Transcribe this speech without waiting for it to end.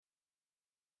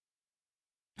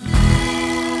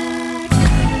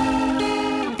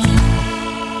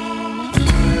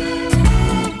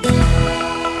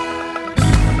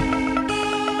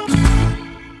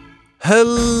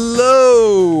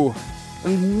Hello,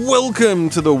 and welcome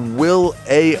to the Will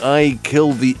AI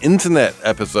Kill the Internet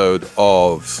episode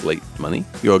of Slate Money,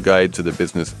 your guide to the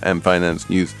business and finance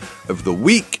news of the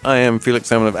week. I am Felix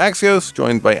Salmon of Axios,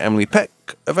 joined by Emily Peck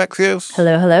of Axios.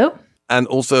 Hello, hello. And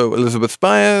also Elizabeth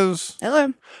Spires.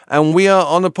 Hello. And we are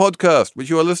on a podcast, which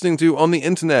you are listening to on the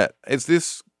internet. Is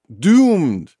this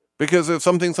doomed because of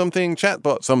something,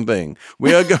 chatbot something?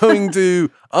 We are going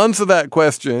to answer that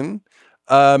question.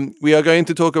 We are going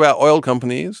to talk about oil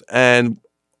companies and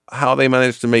how they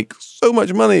managed to make so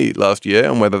much money last year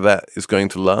and whether that is going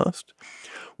to last.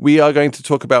 We are going to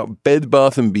talk about Bed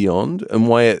Bath & Beyond and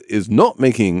why it is not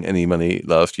making any money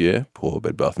last year, poor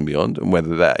Bed Bath & Beyond, and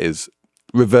whether that is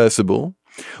reversible.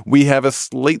 We have a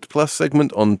Slate Plus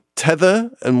segment on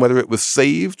Tether and whether it was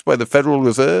saved by the Federal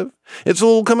Reserve. It's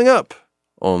all coming up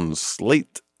on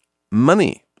Slate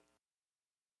Money.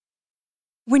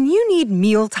 When you need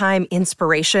mealtime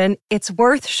inspiration, it's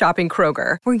worth shopping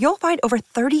Kroger, where you'll find over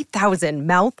 30,000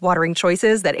 mouth-watering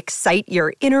choices that excite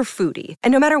your inner foodie.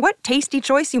 And no matter what tasty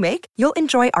choice you make, you'll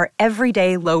enjoy our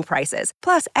everyday low prices,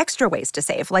 plus extra ways to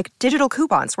save, like digital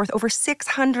coupons worth over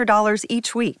 $600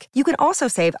 each week. You can also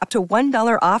save up to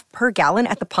 $1 off per gallon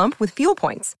at the pump with fuel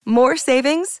points. More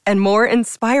savings and more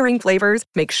inspiring flavors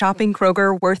make shopping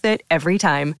Kroger worth it every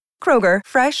time. Kroger,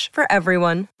 fresh for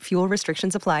everyone. Fuel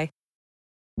restrictions apply.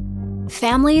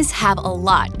 Families have a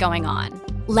lot going on.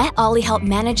 Let Ollie help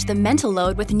manage the mental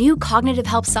load with new cognitive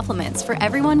help supplements for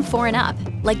everyone 4 and up,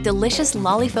 like delicious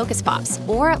Lolly Focus Pops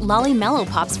or Lolly Mellow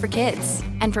Pops for kids.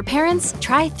 And for parents,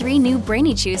 try 3 new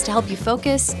Brainy Chews to help you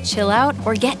focus, chill out,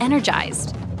 or get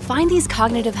energized. Find these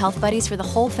cognitive health buddies for the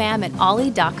whole fam at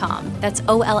ollie.com. That's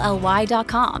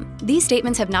OLLY.com. These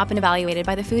statements have not been evaluated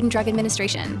by the Food and Drug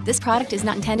Administration. This product is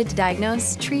not intended to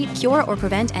diagnose, treat, cure, or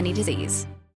prevent any disease.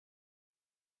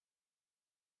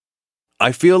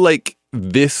 I feel like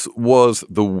this was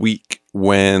the week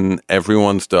when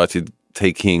everyone started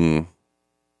taking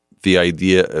the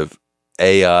idea of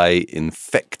AI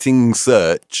infecting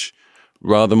search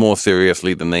rather more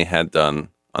seriously than they had done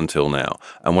until now.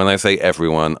 And when I say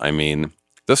everyone, I mean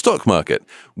the stock market.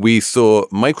 We saw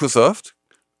Microsoft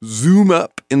zoom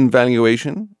up in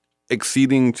valuation,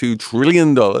 exceeding $2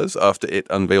 trillion after it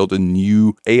unveiled a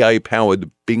new AI-powered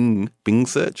Bing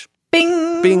search.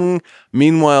 Bing.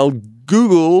 Meanwhile,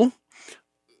 Google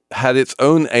had its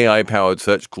own AI-powered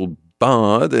search called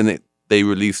Bard, and they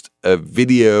released a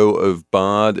video of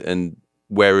Bard and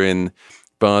wherein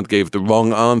Bard gave the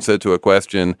wrong answer to a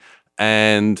question.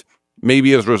 And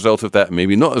maybe as a result of that,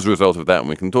 maybe not as a result of that, and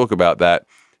we can talk about that,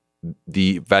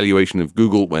 the valuation of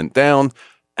Google went down,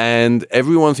 and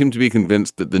everyone seemed to be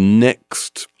convinced that the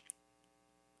next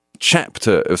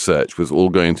chapter of search was all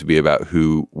going to be about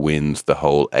who wins the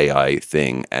whole AI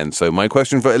thing. And so my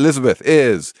question for Elizabeth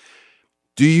is,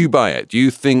 do you buy it? Do you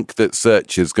think that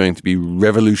search is going to be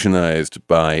revolutionized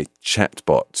by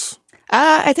chatbots?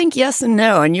 I think yes and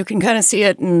no. And you can kind of see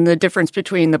it in the difference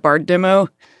between the Bard demo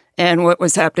and what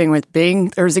was happening with Bing.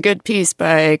 There was a good piece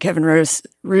by Kevin Roose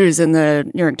in the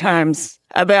New York Times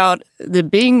about the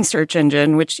Bing search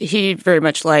engine, which he very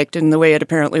much liked. And the way it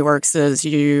apparently works is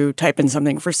you type in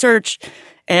something for search,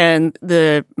 and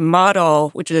the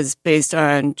model, which is based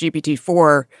on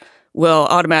GPT-4, will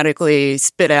automatically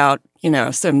spit out,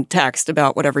 some text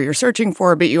about whatever you're searching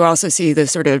for. But you also see the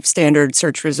sort of standard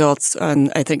search results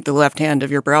on, I think, the left hand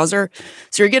of your browser.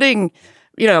 So you're getting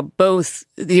both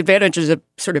the advantages of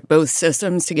sort of both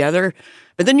systems together.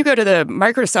 But then you go to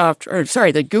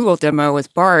the Google demo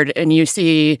with Bard, and you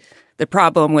see the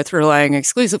problem with relying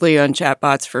exclusively on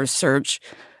chatbots for search.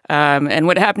 And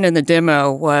what happened in the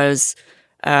demo was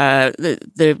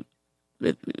the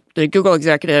Google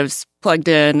executives plugged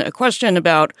in a question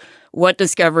about what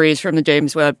discoveries from the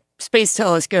James Webb Space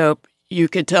Telescope you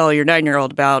could tell your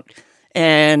 9-year-old about.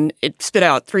 And it spit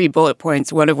out 3 bullet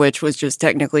points, one of which was just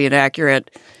technically inaccurate.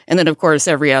 And then, of course,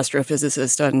 every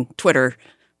astrophysicist on Twitter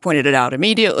pointed it out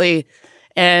immediately.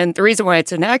 And the reason why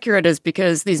it's inaccurate is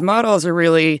because these models are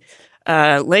really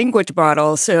language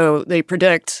models, so they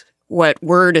predict what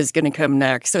word is going to come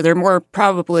next. So they're more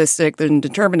probabilistic than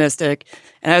deterministic.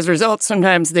 And as a result,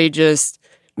 sometimes they just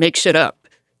make shit up.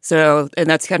 So, and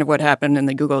that's kind of what happened in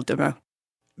the Google demo.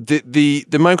 The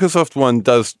Microsoft one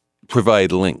does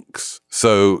provide links.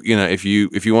 So, if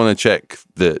you want to check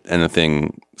that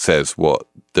anything says what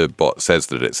the bot says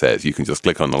that it says, you can just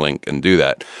click on the link and do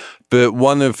that. But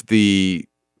one of the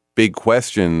big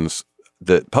questions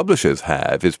that publishers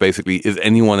have is basically, is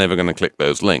anyone ever going to click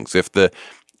those links? If the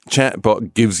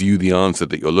chatbot gives you the answer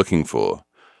that you're looking for,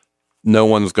 no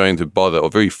one's going to bother, or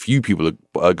very few people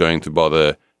are going to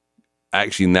bother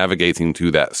actually navigating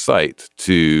to that site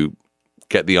to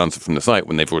get the answer from the site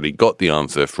when they've already got the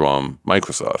answer from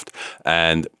Microsoft.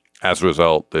 And as a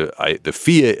result, the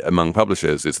fear among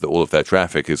publishers is that all of their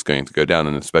traffic is going to go down,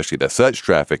 and especially their search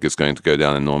traffic is going to go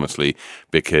down enormously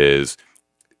because,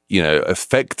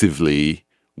 effectively,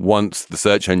 once the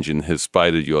search engine has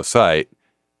spidered your site,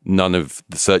 none of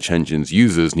the search engine's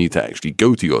users need to actually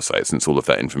go to your site, since all of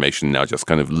that information now just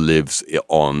kind of lives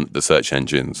on the search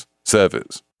engine's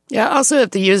servers. Yeah, also,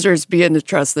 if the users begin to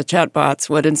trust the chatbots,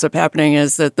 what ends up happening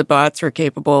is that the bots are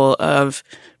capable of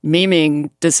memeing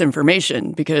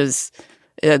disinformation, because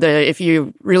if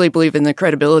you really believe in the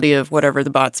credibility of whatever the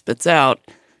bot spits out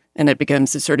and it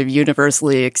becomes a sort of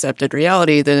universally accepted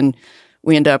reality, then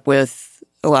we end up with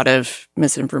a lot of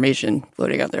misinformation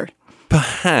floating out there.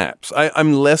 Perhaps.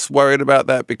 I'm less worried about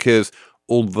that because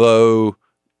although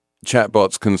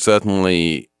chatbots can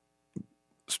certainly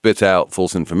spit out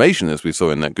false information, as we saw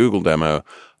in that Google demo,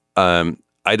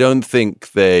 I don't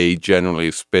think they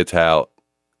generally spit out,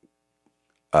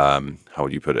 how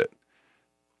would you put it,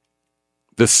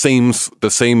 the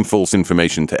same false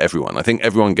information to everyone. I think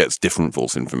everyone gets different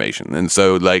false information. And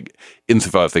so,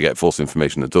 insofar as they get false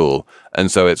information at all,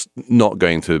 and so it's not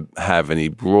going to have any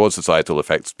broad societal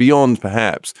effects beyond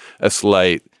perhaps a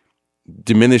slight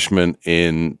diminishment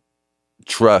in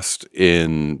trust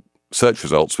in search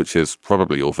results, which is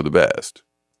probably all for the best.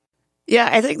 Yeah,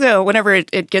 I think, though, whenever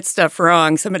it gets stuff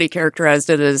wrong, somebody characterized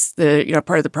it as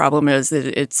part of the problem is that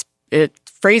it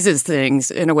phrases things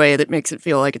in a way that makes it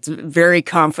feel like it's very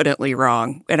confidently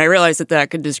wrong. And I realize that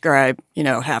could describe,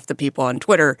 half the people on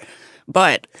Twitter,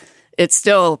 but it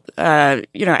still,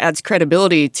 adds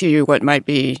credibility to what might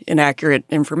be inaccurate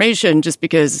information, just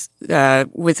because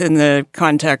within the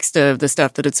context of the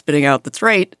stuff that it's spitting out that's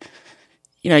right,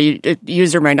 a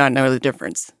user might not know the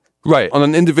difference. Right. On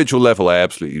an individual level, I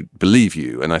absolutely believe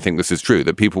you. And I think this is true,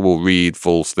 that people will read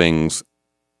false things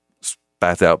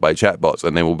spat out by chatbots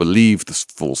and they will believe the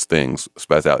false things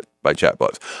spat out by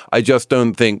chatbots. I just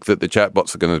don't think that the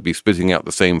chatbots are going to be spitting out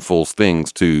the same false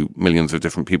things to millions of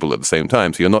different people at the same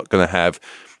time. So you're not going to have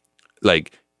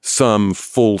some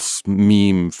false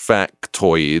meme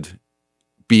factoid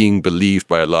being believed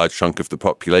by a large chunk of the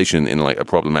population in a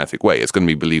problematic way. It's going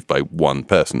to be believed by one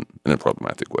person in a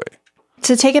problematic way.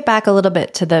 To take it back a little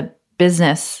bit to the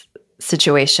business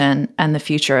situation and the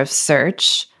future of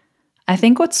search, I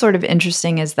think what's sort of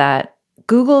interesting is that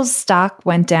Google's stock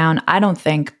went down, I don't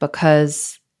think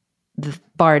because the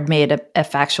Bard made a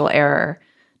factual error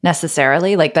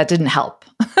necessarily. That didn't help.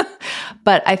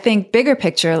 But I think bigger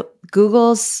picture,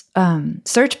 Google's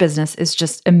search business is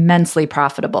just immensely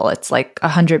profitable. It's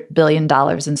 $100 billion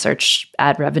in search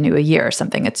ad revenue a year or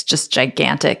something. It's just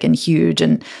gigantic and huge.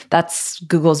 And that's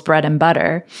Google's bread and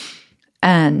butter.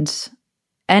 And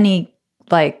any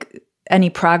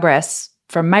progress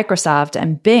from Microsoft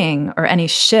and Bing or any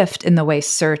shift in the way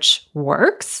search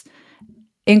works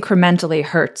incrementally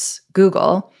hurts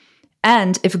Google.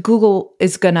 And if Google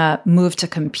is going to move to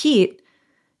compete,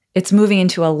 it's moving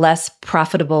into a less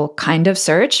profitable kind of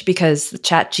search because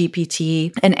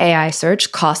ChatGPT and AI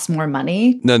search costs more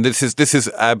money. No, this is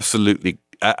absolutely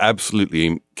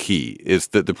key, is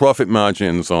that the profit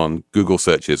margins on Google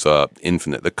searches are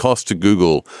infinite. The cost to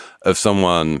Google of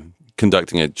someone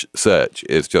conducting a search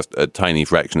is just a tiny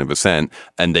fraction of a cent,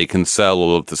 and they can sell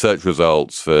all of the search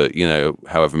results for,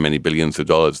 however many billions of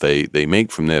dollars they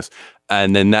make from this.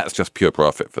 And then that's just pure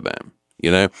profit for them.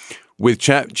 With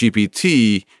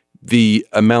ChatGPT, the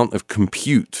amount of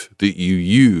compute that you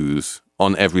use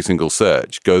on every single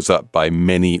search goes up by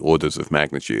many orders of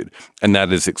magnitude. And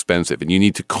that is expensive. And you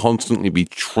need to constantly be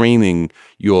training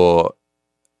your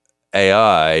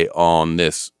AI on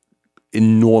this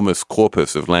enormous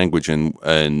corpus of language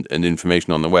and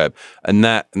information on the web. And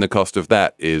the cost of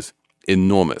that is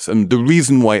enormous. And the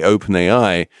reason why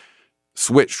OpenAI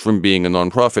switched from being a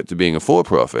nonprofit to being a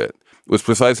for-profit was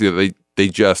precisely that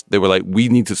they were like, we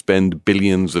need to spend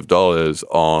billions of dollars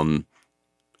on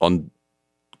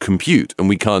compute, and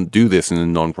we can't do this in a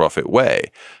nonprofit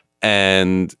way.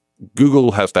 And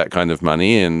Google has that kind of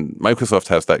money, and Microsoft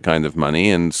has that kind of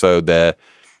money, and so they're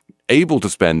able to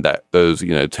spend those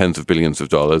tens of billions of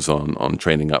dollars on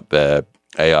training up their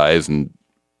AIs and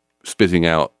spitting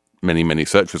out many, many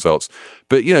search results.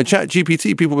 But,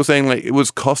 ChatGPT, people were saying it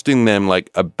was costing them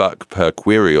 $1 per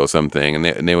query or something.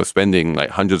 And they were spending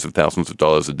hundreds of thousands of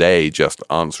dollars a day just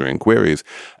answering queries.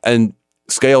 And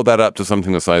scale that up to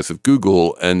something the size of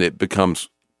Google, and it becomes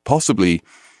possibly,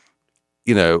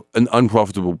 an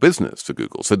unprofitable business for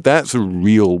Google. So that's a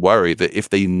real worry, that if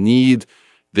they need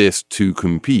this to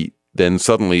compete, then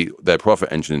suddenly their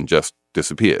profit engine just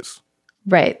disappears.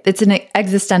 Right. It's an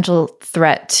existential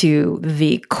threat to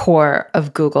the core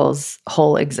of Google's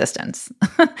whole existence.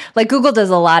 Like Google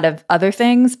does a lot of other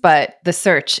things, but the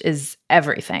search is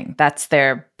everything. That's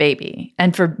their baby.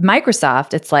 And for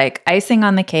Microsoft, it's like icing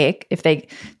on the cake. If they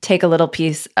take a little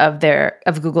piece of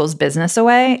Google's business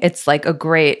away, it's like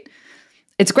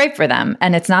it's great for them,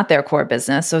 and it's not their core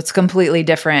business. So it's completely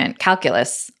different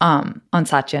calculus on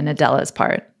Satya Nadella's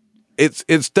part.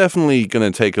 It's definitely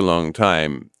going to take a long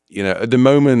time. You know, at the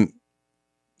moment,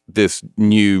 this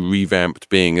new revamped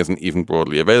Bing isn't even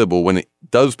broadly available. When it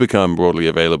does become broadly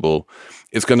available,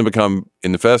 it's going to become,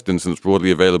 in the first instance,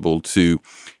 broadly available to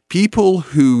people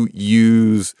who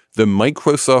use the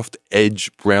Microsoft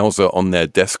Edge browser on their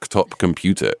desktop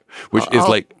computer, which is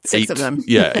like 6 of them.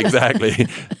 Yeah, exactly.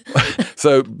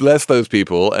 So bless those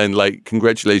people, and like,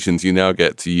 congratulations, you now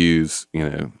get to use, you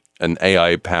know, an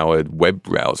AI-powered web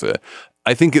browser.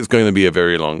 I think it's going to be a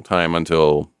very long time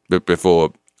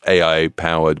before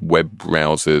AI-powered web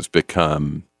browsers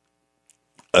become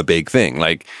a big thing.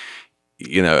 Like,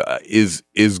 you know, is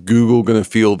Google going to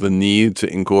feel the need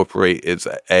to incorporate its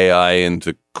AI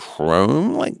into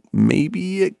Chrome? Like,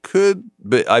 maybe it could,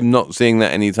 but I'm not seeing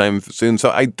that anytime soon.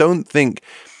 So I don't think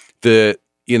that,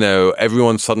 you know,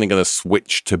 everyone's suddenly going to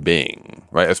switch to Bing,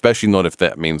 right? Especially not if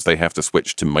that means they have to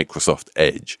switch to Microsoft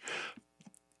Edge.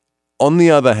 On the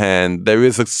other hand, there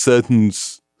is a certain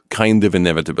kind of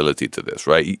inevitability to this,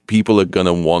 right? People are going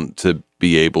to want to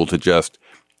be able to just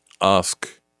ask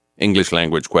English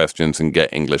language questions and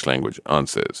get English language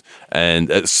answers.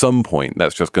 And at some point,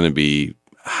 that's just going to be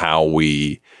how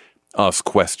we ask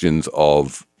questions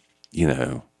of, you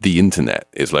know, the internet.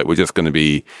 It's like, we're just going to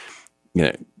be, you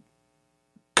know,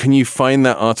 can you find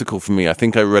that article for me? I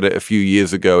think I read it a few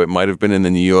years ago. It might have been in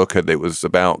the New Yorker. That was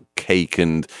about cake,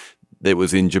 and it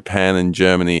was in Japan and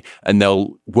Germany, and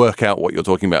they'll work out what you're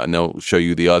talking about and they'll show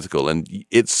you the article. And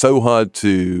it's so hard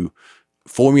to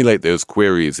formulate those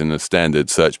queries in a standard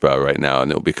search bar right now,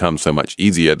 and it'll become so much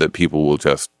easier that people will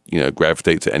just, you know,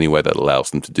 gravitate to anywhere that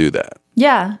allows them to do that.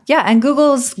 Yeah. And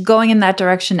Google's going in that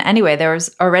direction anyway. There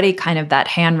was already kind of that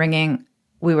hand-wringing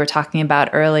we were talking about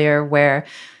earlier, where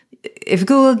if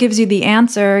Google gives you the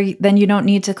answer, then you don't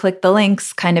need to click the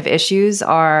links kind of issues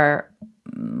are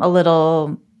a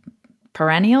little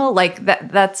perennial. Like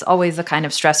that's always a kind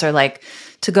of stressor. Like,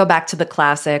 to go back to the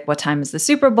classic, what time is the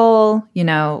Super Bowl? You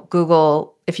know,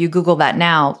 Google, if you Google that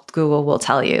now, Google will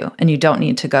tell you, and you don't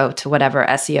need to go to whatever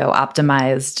SEO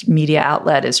optimized media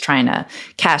outlet is trying to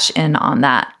cash in on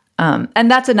that. And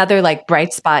that's another like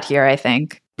bright spot here, I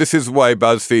think. This is why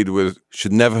BuzzFeed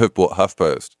should never have bought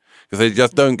HuffPost, because they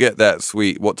just don't get that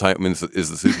sweet, what time is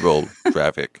the Super Bowl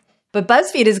traffic. But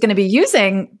BuzzFeed is going to be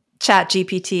using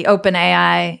ChatGPT,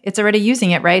 OpenAI. It's already using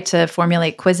it, right, to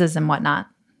formulate quizzes and whatnot.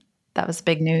 That was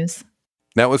big news.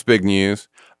 That was big news.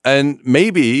 And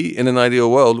maybe in an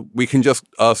ideal world, we can just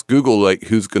ask Google, like,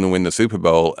 who's going to win the Super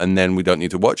Bowl, and then we don't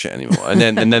need to watch it anymore. And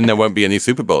then there won't be any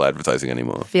Super Bowl advertising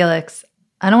anymore. Felix,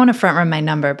 I don't want to front run my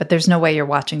number, but there's no way you're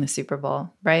watching the Super Bowl,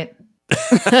 right?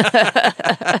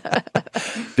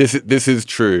 This is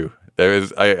true. There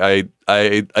is. I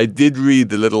did read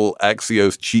the little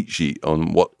Axios cheat sheet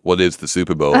on what is the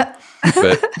Super Bowl,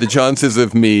 but the chances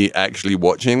of me actually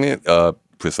watching it are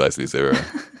precisely zero.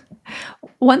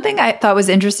 One thing I thought was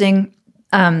interesting,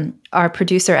 our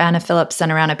producer Anna Phillips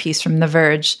sent around a piece from The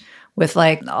Verge with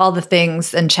like all the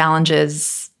things and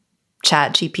challenges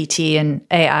ChatGPT and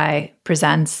AI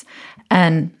presents,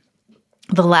 and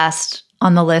the last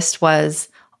on the list was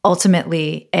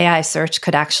ultimately AI search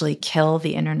could actually kill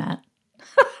the internet.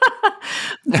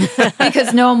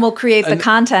 Because no one will create the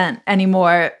content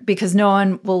anymore, because no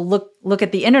one will look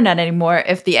at the internet anymore.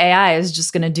 If the AI is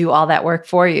just going to do all that work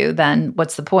for you, then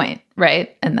what's the point,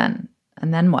 right? And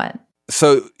then what?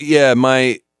 So yeah,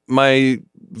 my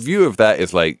view of that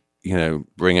is like, you know,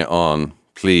 bring it on,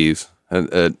 please.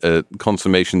 A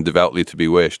consummation devoutly to be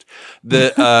wished.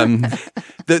 The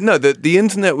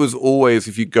internet was always,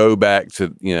 if you go back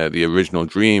to, you know, the original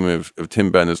dream of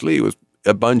Tim Berners-Lee, was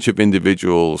a bunch of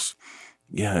individuals,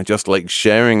 yeah, just like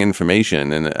sharing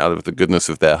information and out of the goodness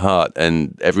of their heart,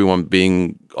 and everyone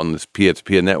being on this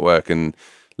peer-to-peer network and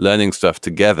learning stuff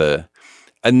together.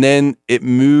 And then it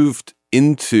moved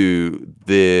into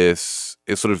this,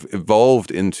 it sort of evolved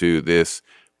into this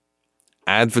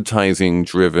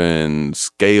advertising-driven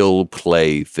scale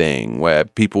play thing where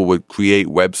people would create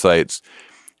websites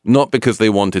not because they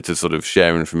wanted to sort of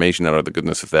share information out of the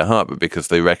goodness of their heart, but because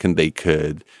they reckoned they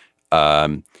could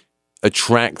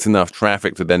attract enough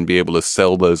traffic to then be able to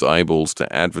sell those eyeballs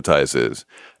to advertisers.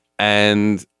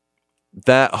 And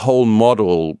that whole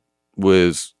model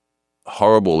was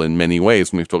horrible in many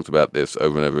ways, and we've talked about this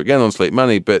over and over again on Slate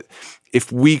Money, but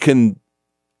if we can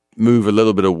move a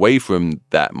little bit away from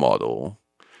that model,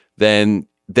 then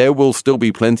there will still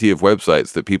be plenty of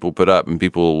websites that people put up and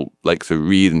people like to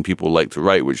read and people like to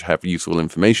write, which have useful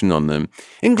information on them,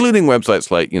 including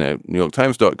websites like,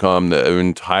 NewYorkTimes.com that are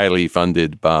entirely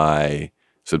funded by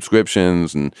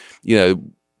subscriptions. And,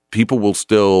 people will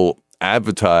still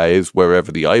advertise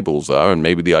wherever the eyeballs are, and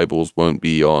maybe the eyeballs won't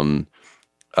be on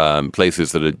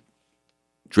places that are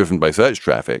driven by search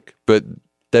traffic, but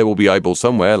there will be eyeballs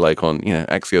somewhere, like on,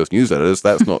 Axios newsletters.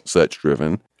 That's not search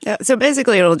driven. Yeah, so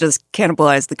basically it'll just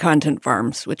cannibalize the content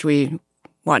farms, which we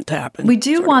want to happen. We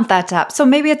do want that to happen. So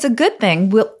maybe it's a good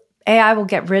thing. AI will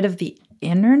get rid of the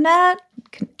internet?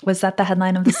 Was that the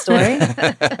headline of the story?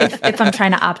 if I'm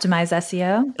trying to optimize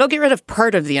SEO? It'll get rid of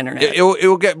part of the internet.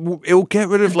 It'll get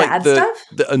rid of like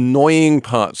the annoying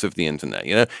parts of the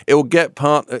internet. It'll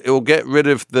get rid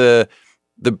of the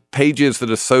pages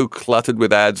that are so cluttered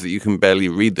with ads that you can barely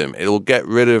read them. It'll get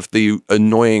rid of the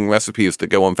annoying recipes that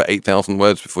go on for 8,000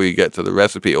 words before you get to the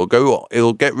recipe.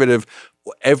 It'll get rid of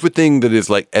everything that is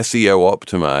like SEO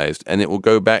optimized, and it will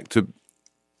go back to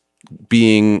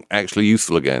being actually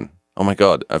useful again. Oh my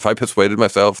God. If I persuaded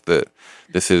myself that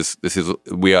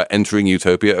we are entering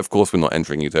utopia, of course we're not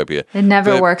entering utopia. It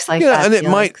never works like that.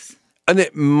 And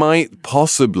it might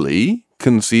possibly,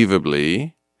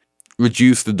 conceivably,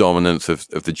 reduce the dominance of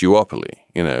the duopoly,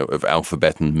 of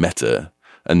Alphabet and Meta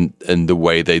and the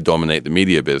way they dominate the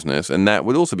media business. And that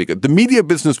would also be good. The media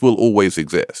business will always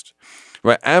exist,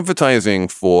 right? Advertising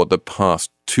for the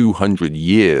past 200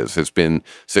 years has been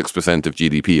 6% of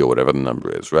GDP or whatever the number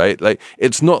is, right? Like,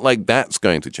 it's not like that's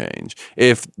going to change.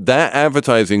 If that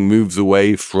advertising moves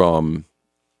away from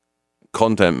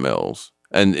content mills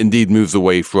and indeed moves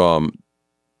away from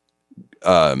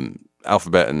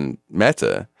Alphabet and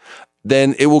Meta,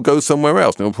 then it will go somewhere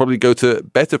else. And it will probably go to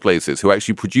better places who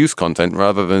actually produce content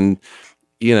rather than,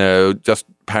 just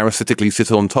parasitically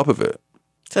sit on top of it.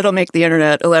 So it'll make the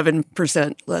internet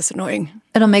 11% less annoying.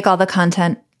 It'll make all the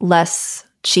content less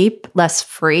cheap, less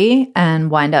free,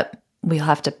 and we'll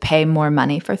have to pay more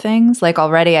money for things. Like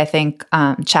already, I think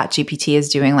ChatGPT is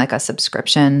doing like a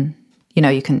subscription.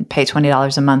 You can pay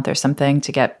 $20 a month or something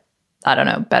to get,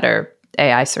 better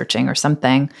AI searching or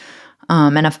something.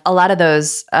 And if a lot of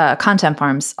those content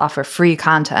farms offer free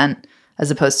content as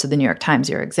opposed to the New York Times,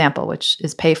 your example, which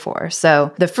is pay for.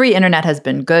 So the free internet has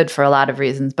been good for a lot of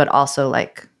reasons, but also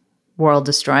like world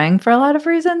destroying for a lot of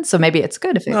reasons. So maybe it's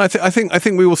good if it. No, I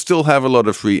think we will still have a lot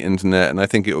of free internet, and I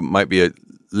think it might be a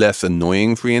less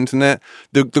annoying free internet.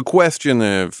 The question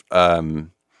of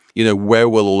where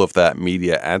will all of that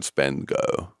media ad spend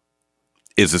go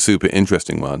is a super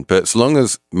interesting one. But so long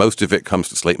as most of it comes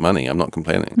to Slate Money, I'm not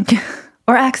complaining.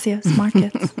 Or Axios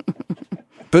markets.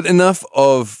 But enough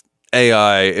of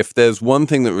AI. If there's one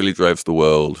thing that really drives the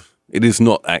world, it is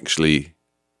not actually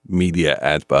media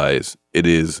ad buys. It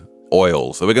is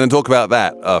oil. So we're going to talk about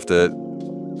that after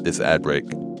this ad break.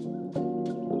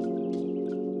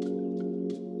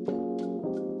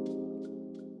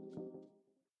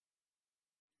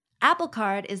 Apple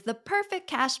Card is the perfect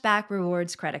cashback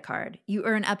rewards credit card. You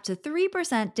earn up to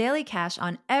 3% daily cash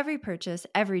on every purchase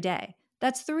every day.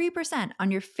 That's 3%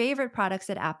 on your favorite products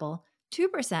at Apple,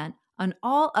 2% on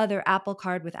all other Apple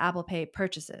Card with Apple Pay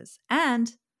purchases,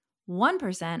 and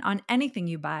 1% on anything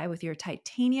you buy with your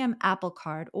titanium Apple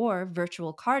Card or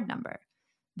virtual card number.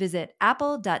 Visit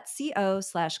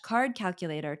apple.co/card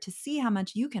calculator to see how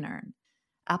much you can earn.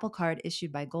 Apple Card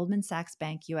issued by Goldman Sachs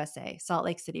Bank USA, Salt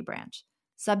Lake City branch.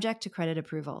 Subject to credit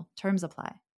approval. Terms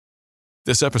apply.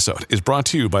 This episode is brought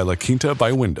to you by La Quinta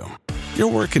by Wyndham. Your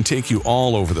work can take you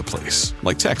all over the place,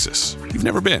 like Texas. You've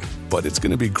never been, but it's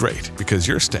going to be great because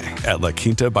you're staying at La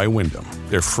Quinta by Wyndham.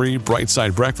 Their free Bright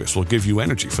Side breakfast will give you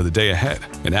energy for the day ahead.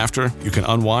 And after, you can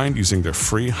unwind using their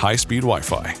free high-speed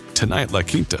Wi-Fi. Tonight, La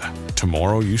Quinta.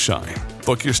 Tomorrow, you shine.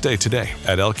 Book your stay today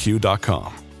at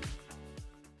LQ.com.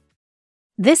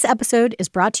 This episode is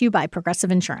brought to you by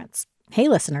Progressive Insurance. Hey,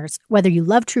 listeners, whether you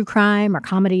love true crime or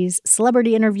comedies,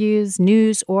 celebrity interviews,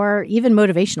 news, or even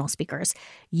motivational speakers,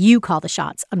 you call the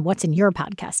shots on what's in your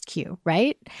podcast queue,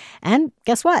 right? And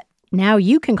guess what? Now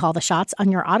you can call the shots on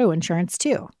your auto insurance,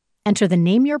 too. Enter the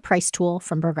Name Your Price tool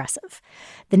from Progressive.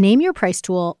 The Name Your Price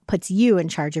tool puts you in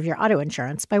charge of your auto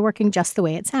insurance by working just the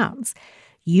way it sounds.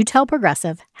 You tell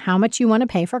Progressive how much you want to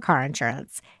pay for car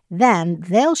insurance. Then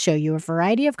they'll show you a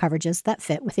variety of coverages that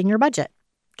fit within your budget,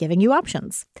 giving you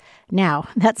options. Now,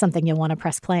 that's something you'll want to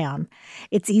press play on.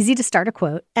 It's easy to start a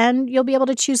quote, and you'll be able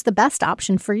to choose the best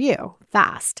option for you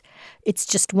fast. It's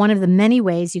just one of the many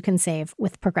ways you can save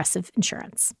with Progressive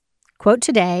Insurance. Quote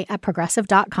today at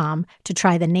Progressive.com to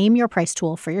try the Name Your Price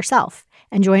tool for yourself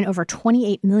and join over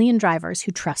 28 million drivers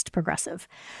who trust Progressive.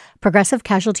 Progressive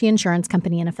Casualty Insurance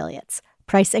Company and Affiliates.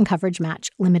 Price and coverage match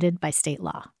limited by state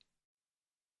law.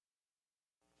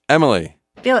 Emily.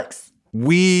 Felix.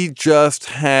 We just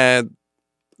had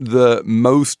the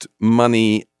most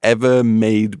money ever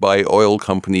made by oil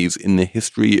companies in the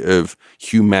history of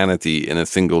humanity in a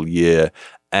single year.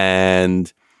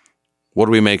 And what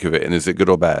do we make of it? And is it good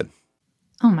or bad?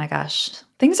 Oh my gosh.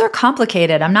 Things are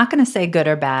complicated. I'm not going to say good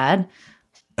or bad.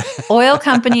 Oil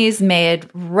companies made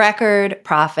record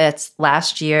profits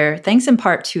last year, thanks in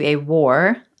part to a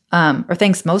war, or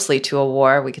thanks mostly to a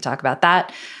war. We could talk about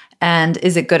that. And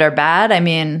is it good or bad? I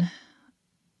mean,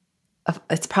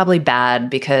 it's probably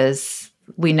bad because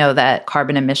we know that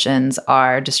carbon emissions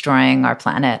are destroying our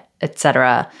planet, et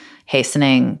cetera,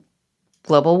 hastening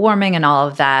global warming and all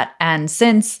of that. And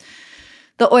since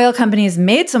the oil companies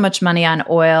made so much money on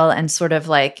oil and sort of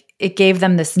like it gave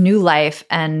them this new life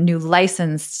and new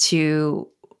license to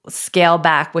scale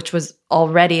back, which was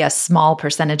already a small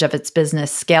percentage of its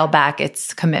business, scale back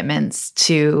its commitments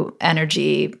to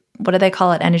energy. What do they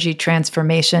call it? Energy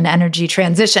transformation, energy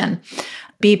transition.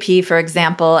 BP, for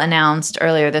example, announced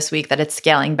earlier this week that it's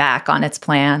scaling back on its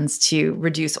plans to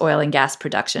reduce oil and gas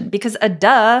production because,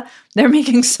 they're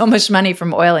making so much money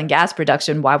from oil and gas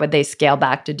production. Why would they scale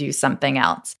back to do something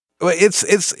else? Well,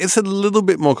 it's a little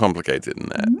bit more complicated than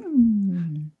that.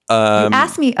 You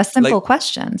asked me a simple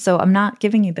question, so I'm not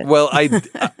giving you the. Well,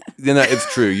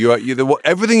 it's true.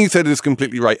 Everything you said is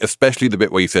completely right, especially the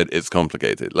bit where you said it's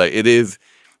complicated. Like it is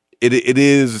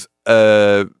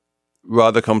a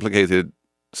rather complicated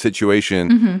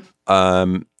situation.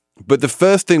 But the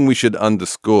first thing we should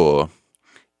underscore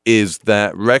is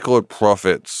that record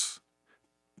profits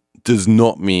does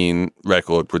not mean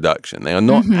record production. They are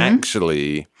not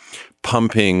actually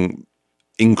pumping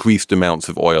increased amounts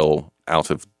of oil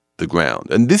out of the ground.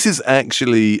 And this is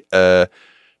actually a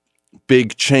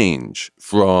big change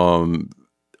from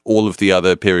all of the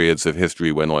other periods of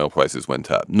history when oil prices went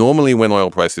up. Normally, when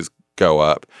oil prices go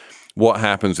up, what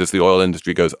happens is the oil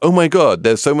industry goes, oh my God,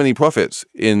 there's so many profits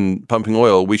in pumping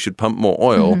oil, we should pump more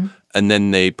oil. And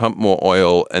then they pump more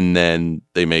oil and then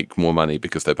they make more money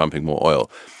because they're pumping more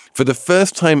oil. For the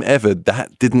first time ever,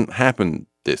 that didn't happen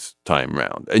this time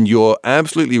round. And you're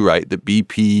absolutely right that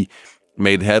BP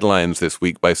made headlines this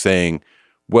week by saying,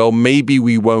 well, maybe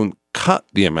we won't cut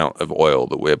the amount of oil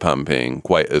that we're pumping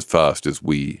quite as fast as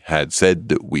we had said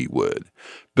that we would.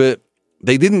 But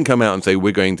they didn't come out and say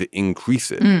we're going to increase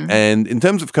it. And in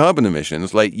terms of carbon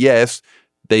emissions, like, yes,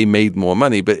 they made more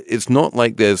money, but it's not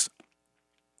like there's,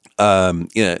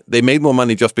 they made more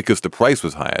money just because the price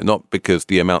was higher, not because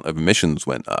the amount of emissions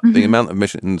went up. The amount of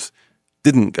emissions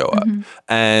didn't go up.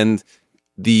 And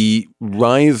the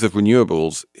rise of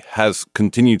renewables has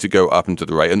continued to go up and to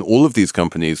the right. And all of these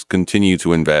companies continue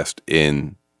to invest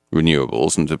in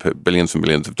renewables and to put billions and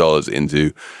billions of dollars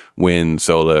into wind,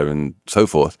 solar, and so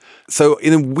forth. So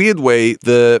in a weird way,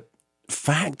 the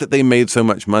fact that they made so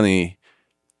much money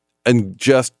and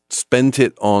just spent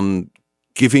it on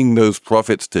giving those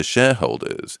profits to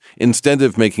shareholders instead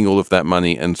of making all of that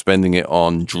money and spending it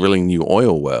on drilling new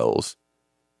oil wells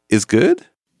is good.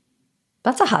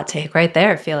 That's a hot take right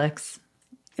there, Felix.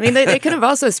 I mean, they could have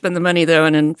also spent the money, though,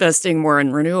 in investing more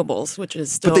in renewables, which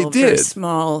is still a very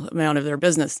small amount of their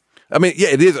business. I mean, yeah,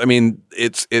 it is. I mean,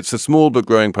 it's a small but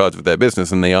growing part of their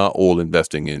business, and they are all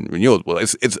investing in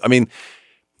renewables.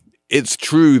 It's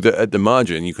true that at the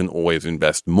margin, you can always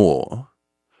invest more.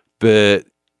 But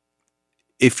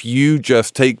if you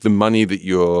just take the money that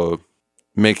you're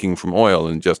making from oil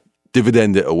and just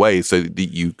dividend it away so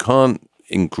that you can't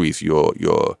increase your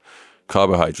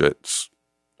carbohydrates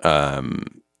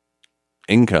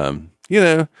income,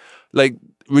 like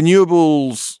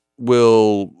renewables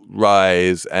will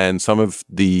rise, and some of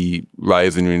the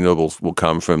rise in renewables will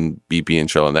come from BP and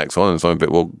Shell and Exxon, and some of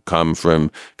it will come from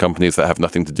companies that have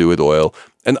nothing to do with oil.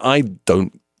 And I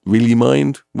don't really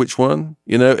mind which one.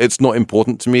 It's not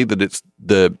important to me that it's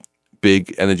the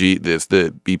big energy, it's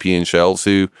the BP and Shells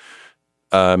who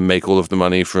make all of the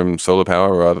money from solar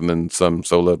power rather than some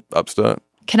solar upstart.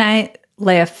 Can I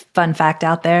lay a fun fact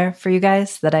out there for you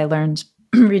guys that I learned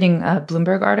reading a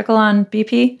Bloomberg article on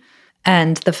BP?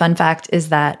 And the fun fact is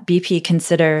that BP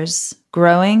considers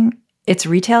growing its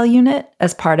retail unit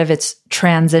as part of its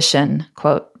transition,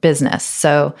 quote, business.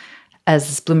 So as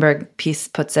this Bloomberg piece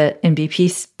puts it in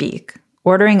BP speak,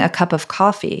 ordering a cup of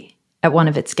coffee at one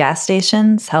of its gas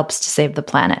stations helps to save the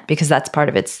planet because that's part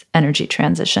of its energy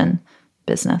transition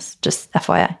business. Just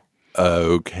FYI.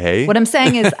 Okay. What I'm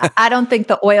saying is I don't think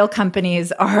the oil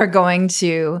companies are going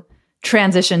to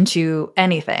transition to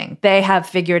anything. They have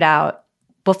figured out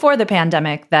before the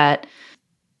pandemic that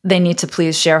they need to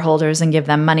please shareholders and give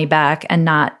them money back and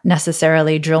not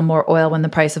necessarily drill more oil when the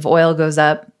price of oil goes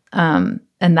up. And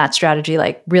that strategy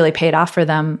like really paid off for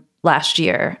them last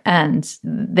year. And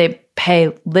they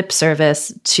pay lip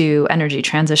service to energy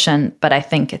transition, but I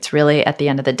think it's really, at the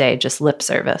end of the day, just lip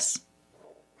service.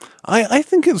 I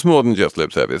think it's more than just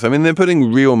lip service. I mean, they're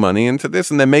putting real money into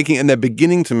this, and they're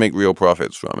beginning to make real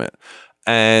profits from it.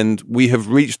 And we have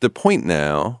reached the point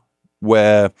now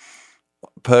where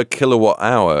per kilowatt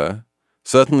hour,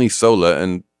 certainly solar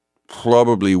and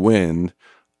probably wind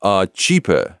are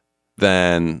cheaper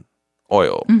than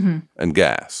oil and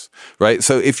gas, right?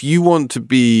 So if you want to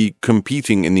be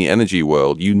competing in the energy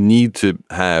world, you need to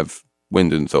have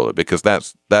wind and solar, because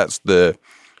that's where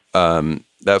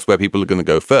people are going to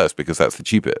go first, because that's the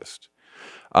cheapest.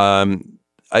 I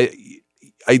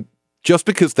just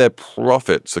because their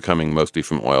profits are coming mostly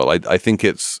from oil, I think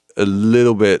it's a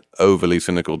little bit overly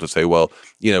cynical to say, well,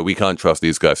 we can't trust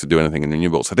these guys to do anything in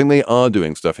renewables. I think they are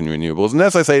doing stuff in renewables. And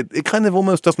as I say, it kind of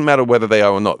almost doesn't matter whether they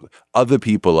are or not. Other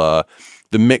people are.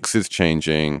 The mix is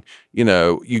changing.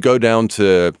 You go down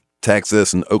to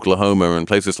Texas and Oklahoma and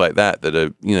places like that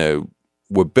are,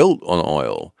 were built on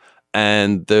oil.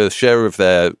 And the share of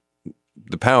the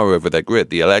power over their grid,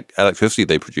 the electricity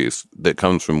they produce that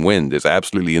comes from wind, is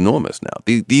absolutely enormous now.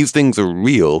 These things are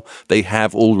real. They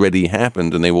have already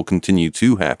happened, and they will continue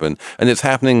to happen. And it's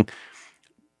happening,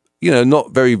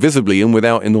 not very visibly and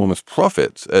without enormous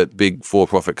profits at big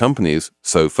for-profit companies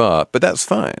so far, but that's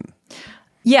fine.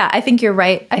 Yeah, I think you're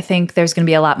right. I think there's going to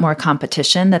be a lot more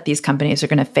competition that these companies are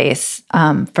going to face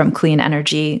from clean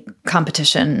energy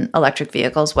competition, electric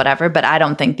vehicles, whatever. But I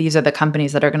don't think these are the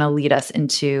companies that are going to lead us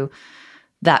into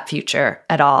that future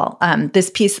at all.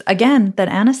 This piece, again, that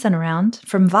Anna sent around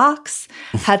from Vox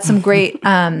had some great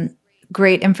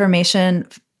information.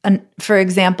 And for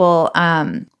example,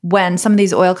 when some of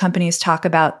these oil companies talk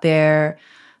about their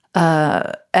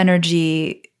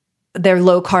energy, their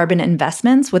low carbon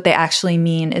investments, what they actually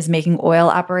mean is making oil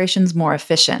operations more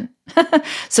efficient.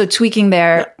 So tweaking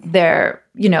their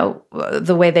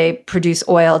the way they produce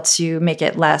oil to make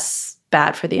it less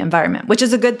bad for the environment, which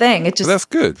is a good thing. It just that's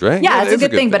good, right? Yeah, it's a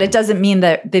good thing, but it doesn't mean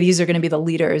that these are going to be the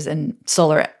leaders in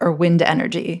solar or wind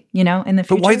energy, in the future.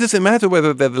 But why does it matter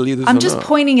whether they're the leaders or not? I'm just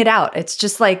pointing it out. It's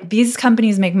just like these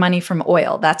companies make money from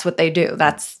oil. That's what they do.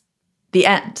 That's the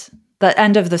end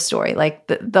of the story. Like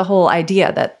the whole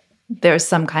idea that there's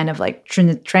some kind of like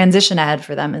transition ahead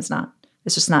for them it's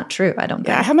just not true, I don't think.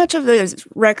 Yeah, how much of those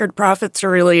record profits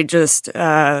are really just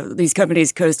these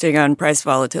companies coasting on price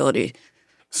volatility?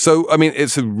 So, I mean,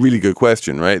 it's a really good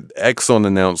question, right? Exxon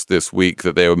announced this week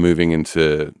that they were moving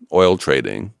into oil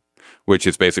trading, which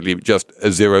is basically just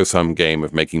a zero-sum game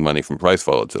of making money from price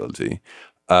volatility.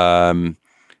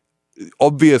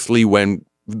 Obviously, when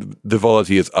the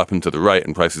volatility is up and to the right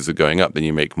and prices are going up, then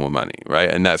you make more money, right?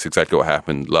 And that's exactly what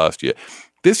happened last year.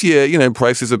 This year,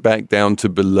 prices are back down to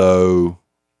below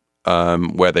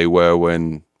where they were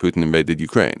when Putin invaded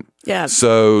Ukraine. Yeah.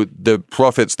 So the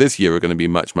profits this year are going to be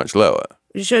much, much lower.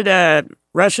 You should,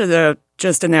 Russia, though,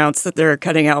 just announced that they're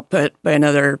cutting output by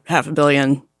another 500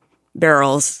 million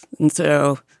barrels. And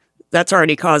so that's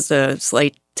already caused a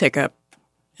slight tick up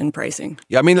in pricing.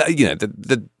 Yeah, I mean,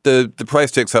 the price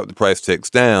ticks up, the price ticks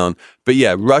down. But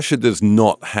yeah, Russia does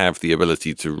not have the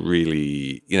ability to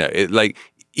really,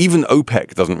 even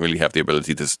OPEC doesn't really have the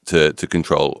ability to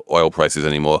control oil prices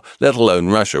anymore, let alone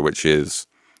Russia, which is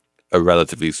a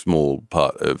relatively small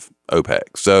part of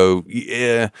OPEC. So,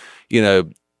 yeah,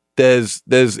 there's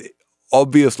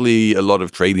obviously a lot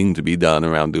of trading to be done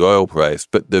around the oil price,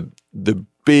 but the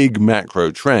big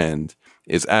macro trend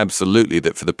is absolutely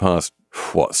that for the past,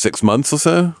 6 months or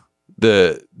so,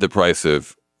 the price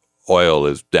of oil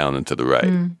is down and to the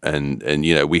right.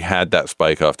 And we had that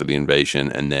spike after the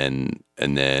invasion, and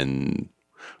then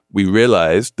we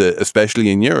realized that, especially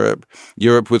in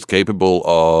Europe was capable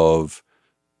of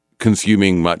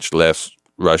consuming much less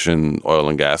Russian oil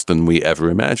and gas than we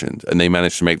ever imagined. And they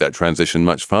managed to make that transition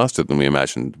much faster than we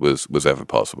imagined was ever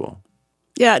possible.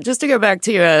 Yeah, just to go back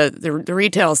to the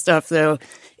retail stuff, though,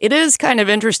 it is kind of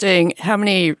interesting how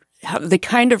the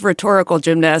kind of rhetorical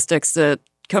gymnastics that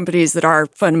companies that are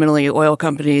fundamentally oil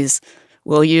companies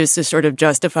will use to sort of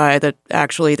justify that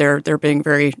actually they're being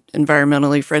very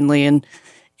environmentally friendly, and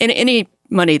any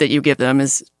money that you give them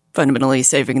is fundamentally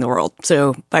saving the world.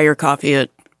 So buy your coffee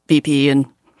at BP and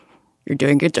you're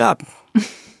doing a good job.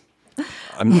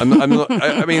 I'm not,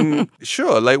 I mean,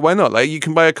 sure. Like, why not? Like, you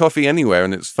can buy a coffee anywhere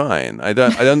and it's fine.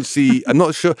 I'm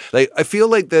not sure. Like, I feel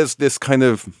like there's this kind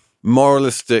of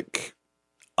moralistic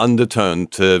undertone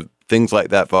to things like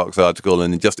that Vox article,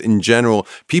 and just in general,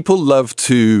 people love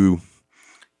to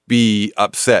be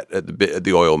upset at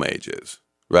the oil majors,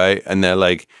 right? And they're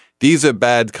like, these are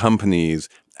bad companies,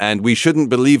 and we shouldn't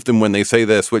believe them when they say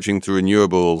they're switching to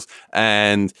renewables,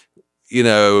 and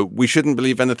we shouldn't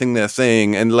believe anything they're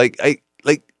saying. And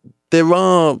there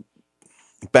are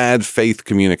bad faith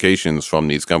communications from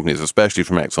these companies, especially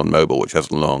from ExxonMobil, which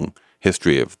has a long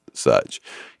history of such.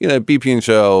 BP and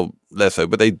Shell less so,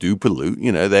 but they do pollute.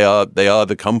 They are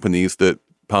the companies that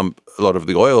pump a lot of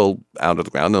the oil out of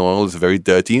the ground, and oil is a very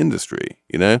dirty industry.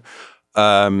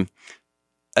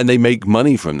 And they make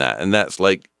money from that, and that's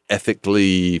like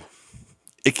ethically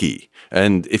icky.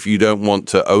 And if you don't want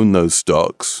to own those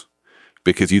stocks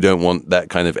because you don't want that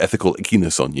kind of ethical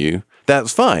ickiness on you,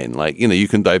 that's fine. You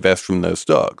can divest from those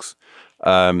stocks.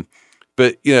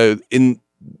 But in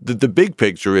the big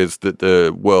picture is that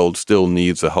the world still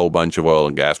needs a whole bunch of oil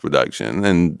and gas production,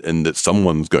 and that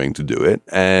someone's going to do it.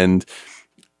 And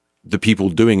the people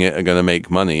doing it are going to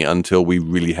make money until we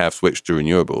really have switched to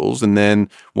renewables. And then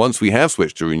once we have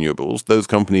switched to renewables, those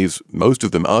companies, most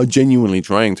of them, are genuinely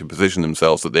trying to position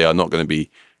themselves that they are not going to be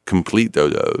complete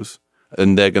dodos,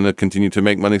 and they're going to continue to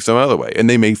make money some other way. And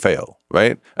they may fail,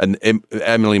 right? And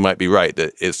Emily might be right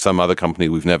that it's some other company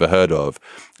we've never heard of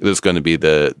that's going to be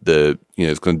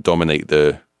it's going to dominate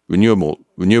the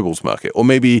renewables market. Or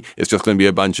maybe it's just going to be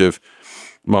a bunch of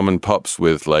mom and pops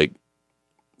with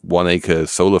 1 acre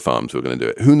solar farms who are going to do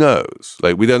it. Who knows?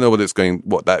 We don't know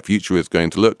what that future is going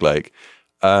to look like.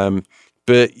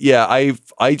 But yeah,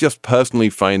 I just personally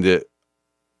find it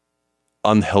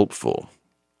unhelpful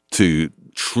to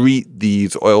treat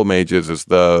these oil majors as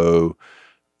though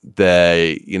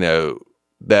they're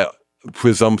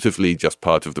presumptively just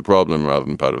part of the problem rather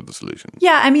than part of the solution.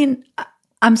 Yeah, I mean,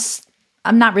 I'm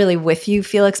not really with you,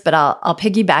 Felix, but I'll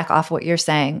piggyback off what you're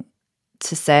saying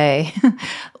to say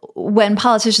when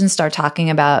politicians start talking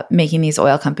about making these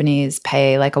oil companies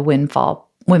pay a windfall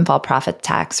profit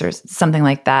tax or something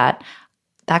like that,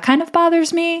 that kind of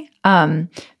bothers me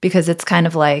because it's kind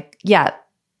of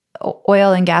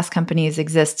oil and gas companies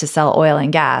exist to sell oil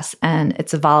and gas, and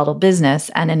it's a volatile business.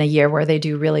 And in a year where they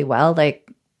do really well, they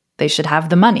should have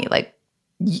the money.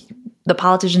 The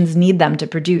politicians need them to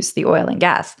produce the oil and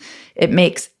gas. It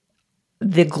makes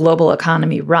the global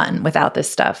economy run. Without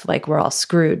this stuff, we're all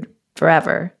screwed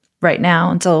forever right now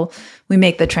until we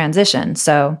make the transition.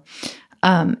 So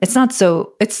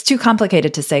it's too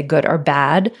complicated to say good or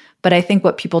bad, but I think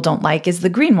what people don't like is the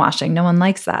greenwashing. No one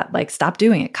likes that. Stop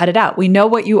doing it. Cut it out. We know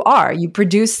what you are. You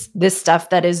produce this stuff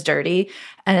that is dirty,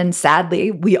 and sadly,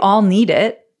 we all need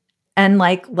it. And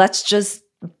let's just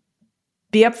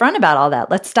be upfront about all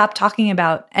that. Let's stop talking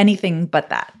about anything but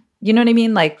that. You know what I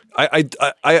mean?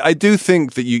 I do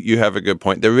think that you have a good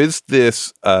point. There is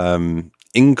this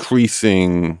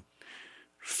increasing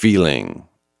feeling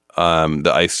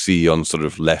that I see on sort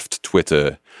of left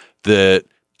Twitter that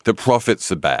the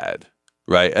profits are bad,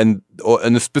 right? And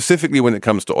specifically when it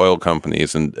comes to oil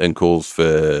companies and calls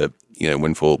for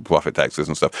windfall profit taxes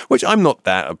and stuff, which I'm not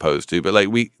that opposed to, but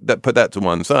put that to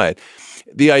one side.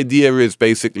 The idea is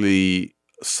basically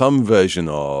some version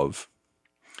of,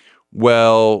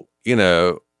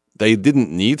 they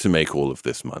didn't need to make all of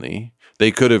this money. They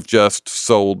could have just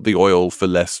sold the oil for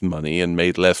less money and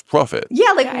made less profit.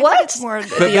 Yeah, what? More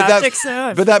the optics,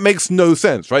 though. But that makes no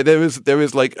sense, right? There is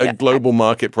a global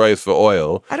market price for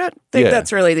oil. I don't think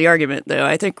that's really the argument, though.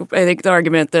 I think the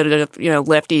argument that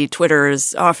lefty Twitter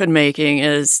is often making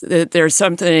is that there's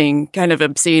something kind of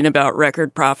obscene about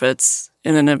record profits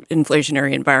in an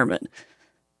inflationary environment.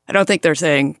 I don't think they're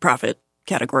saying profit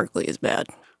categorically is bad.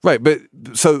 Right, but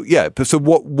so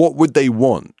what would they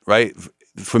want, right,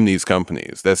 from these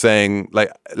companies? They're saying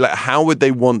how would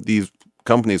they want these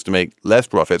companies to make less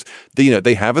profits?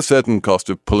 They have a certain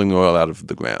cost of pulling oil out of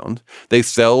the ground. They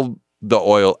sell the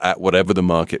oil at whatever the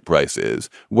market price is.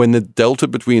 When the delta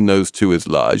between those two is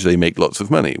large, they make lots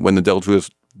of money. When the delta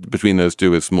between those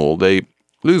two is small, they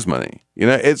lose money.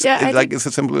 It's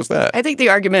as simple as that. I think the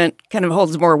argument kind of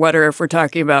holds more water if we're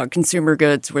talking about consumer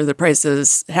goods where the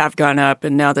prices have gone up,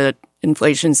 and now that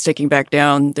inflation's ticking back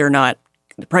down, the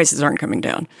prices aren't coming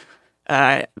down.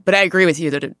 But I agree with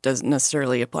you that it doesn't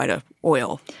necessarily apply to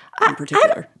oil in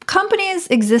particular. Companies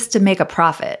exist to make a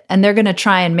profit, and they're going to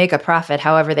try and make a profit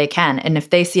however they can. And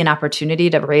if they see an opportunity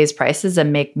to raise prices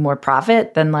and make more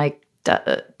profit, then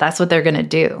that's what they're going to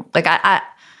do.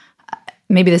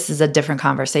 Maybe this is a different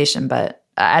conversation, but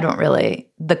I don't really,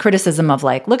 the criticism of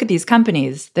look at these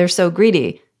companies, they're so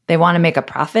greedy. They want to make a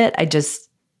profit.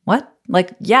 What?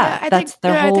 Like, I that's think,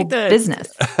 their I whole think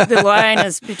business. The line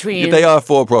is between... They are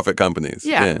for-profit companies.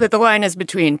 But the line is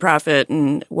between profit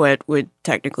and what would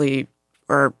technically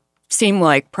or seem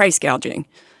like price gouging.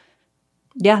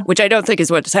 Yeah. Which I don't think is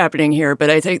what's happening here, but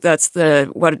I think that's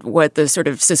what the sort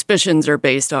of suspicions are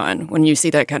based on when you see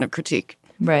that kind of critique.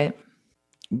 Right.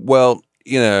 Well,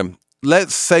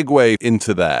 let's segue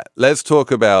into that. Let's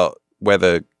talk about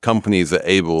whether companies are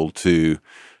able to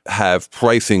have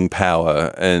pricing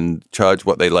power and charge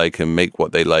what they like and make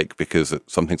what they like because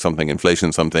it's something,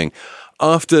 inflation, something.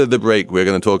 After the break, we're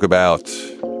going to talk about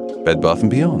Bed Bath &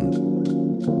 Beyond.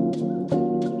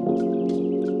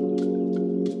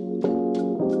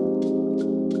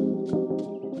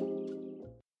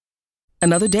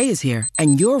 Another day is here,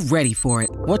 and you're ready for it.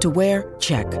 What to wear?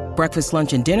 Check. Breakfast,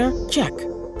 lunch, and dinner? Check.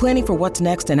 Planning for what's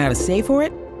next and how to save for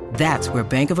it? That's where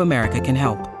Bank of America can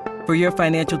help. For your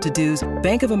financial to-dos,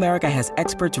 Bank of America has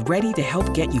experts ready to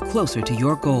help get you closer to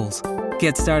your goals.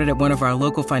 Get started at one of our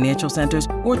local financial centers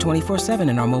or 24/7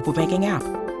 in our mobile banking app.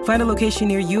 Find a location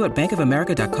near you at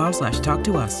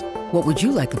bankofamerica.com/talktous. What would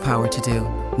you like the power to do?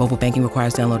 Mobile banking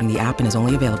requires downloading the app and is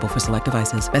only available for select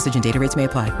devices. Message and data rates may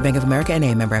apply. Bank of America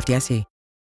N.A., member FDIC.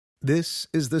 This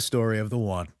is the story of the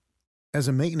one. As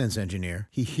a maintenance engineer,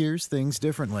 he hears things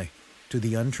differently. To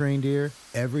the untrained ear,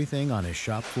 everything on his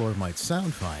shop floor might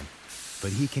sound fine,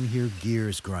 but he can hear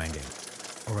gears grinding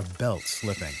or a belt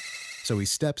slipping. So he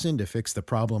steps in to fix the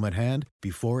problem at hand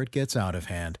before it gets out of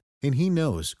hand. And he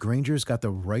knows Grainger's got the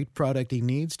right product he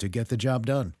needs to get the job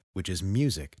done, which is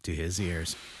music to his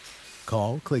ears.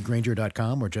 Call, click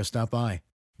Grainger.com, or just stop by.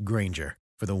 Grainger,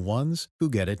 for the ones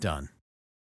who get it done.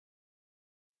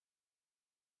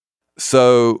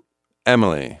 So,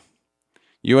 Emily,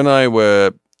 you and I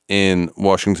were in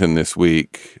Washington this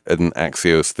week at an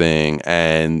Axios thing,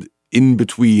 and in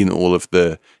between all of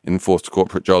the enforced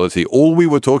corporate jollity, all we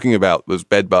were talking about was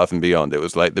Bed Bath & Beyond. It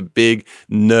was like the big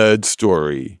nerd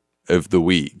story of the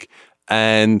week.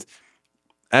 And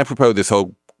apropos this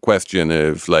whole question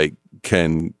of like,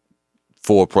 can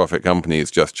for-profit companies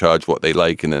just charge what they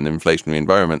like in an inflationary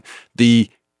environment?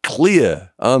 The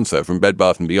clear answer from Bed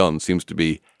Bath & Beyond seems to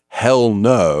be hell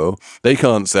no. They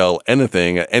can't sell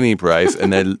anything at any price,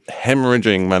 and they're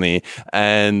hemorrhaging money,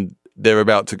 and they're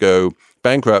about to go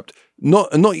bankrupt.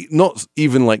 Not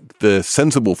even like the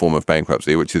sensible form of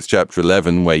bankruptcy, which is Chapter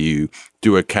 11, where you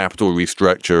do a capital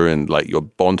restructure and like your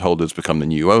bondholders become the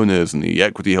new owners and the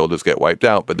equity holders get wiped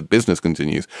out, but the business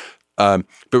continues. But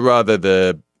rather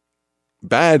the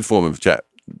bad form of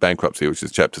bankruptcy, which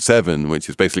is Chapter 7, which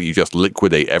is basically you just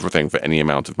liquidate everything for any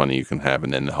amount of money you can have,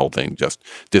 and then the whole thing just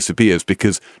disappears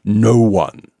because no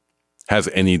one has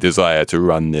any desire to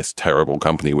run this terrible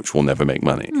company which will never make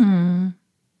money.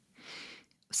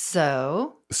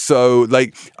 So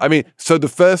the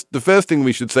first thing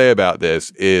we should say about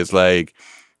this is like,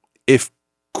 if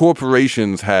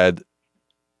corporations had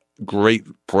great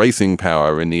pricing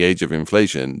power in the age of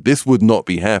inflation, this would not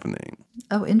be happening.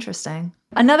 Oh, interesting.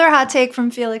 Another hot take from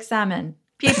Felix Salmon.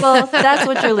 People, that's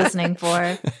what you're listening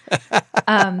for.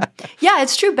 Yeah,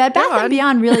 it's true. Bed Bath &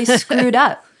 Beyond really screwed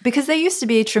up because they used to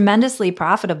be tremendously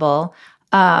profitable.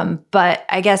 But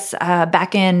I guess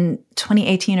back in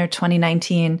 2018 or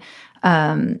 2019,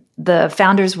 the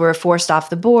founders were forced off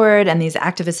the board and these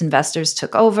activist investors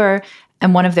took over.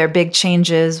 And one of their big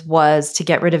changes was to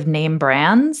get rid of name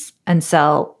brands and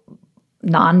sell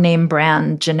non-name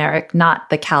brand generic, not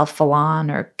the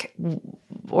Calphalon or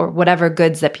whatever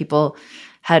goods that people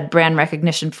had brand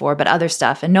recognition for, but other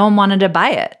stuff. And no one wanted to buy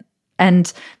it.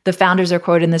 And the founders are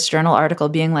quoted in this journal article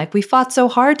being like, we fought so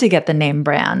hard to get the name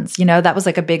brands. You know, that was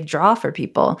like a big draw for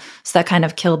people. So that kind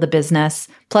of killed the business.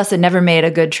 Plus, it never made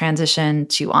a good transition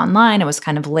to online. It was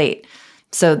kind of late.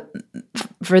 So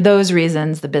for those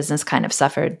reasons, the business kind of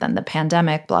suffered. Then the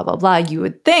pandemic, blah, blah, blah. You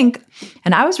would think,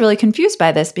 and I was really confused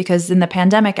by this because in the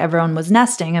pandemic, everyone was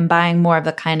nesting and buying more of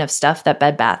the kind of stuff that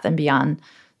Bed Bath & Beyond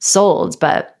sold.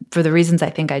 But for the reasons I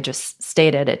think I just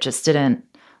stated, it just didn't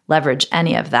leverage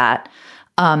any of that.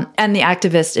 And the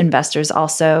activist investors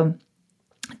also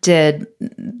I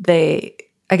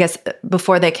guess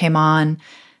before they came on,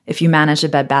 if you managed a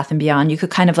Bed Bath & Beyond, you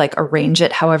could kind of like arrange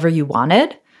it however you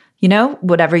wanted. You know,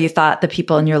 whatever you thought the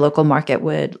people in your local market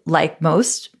would like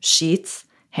most, sheets,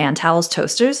 hand towels,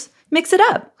 toasters, mix it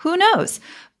up. Who knows?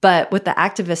 But with the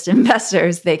activist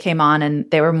investors, they came on and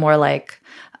they were more like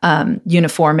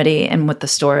uniformity and what the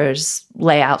store's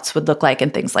layouts would look like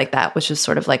and things like that, which is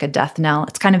sort of like a death knell.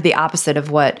 It's kind of the opposite of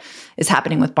what is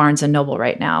happening with Barnes & Noble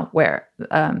right now, where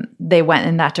they went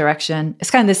in that direction.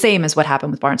 It's kind of the same as what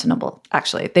happened with Barnes & Noble,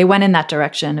 actually. They went in that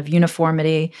direction of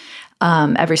uniformity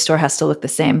every store has to look the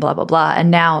same, blah, blah, blah.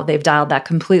 And now they've dialed that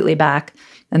completely back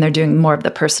and they're doing more of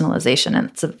the personalization. And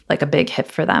it's like a big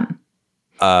hit for them.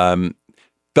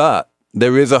 But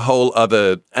there is a whole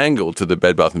other angle to the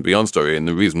Bed Bath & Beyond story. And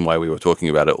the reason why we were talking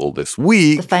about it all this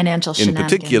week, the financial in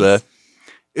particular,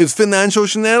 is financial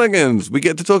shenanigans. We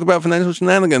get to talk about financial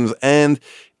shenanigans. And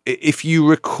if you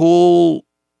recall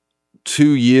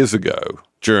 2 years ago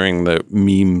during the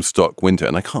meme stock winter,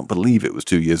 and I can't believe it was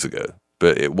 2 years ago,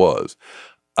 but it was,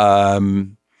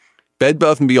 Bed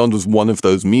Bath & Beyond was one of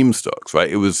those meme stocks, right?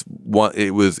 It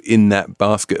was in that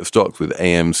basket of stocks with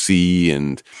AMC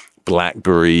and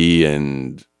BlackBerry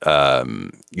and,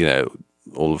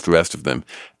 all of the rest of them.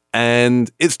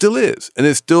 And it still is. And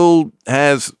it still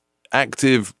has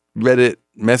active Reddit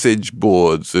message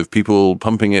boards of people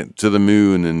pumping it to the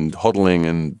moon and hodling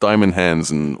and diamond hands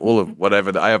and all of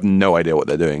whatever. I have no idea what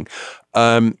they're doing.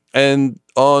 And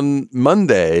on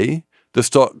Monday, the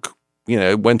stock,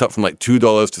 went up from like $2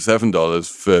 to $7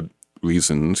 for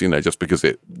reasons, just because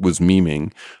it was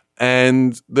memeing.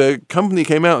 And the company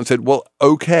came out and said, well,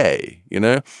 okay,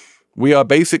 we are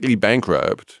basically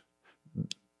bankrupt.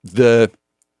 The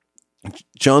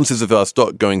chances of our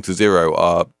stock going to zero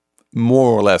are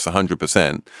more or less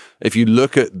 100%. If you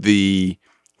look at the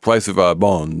price of our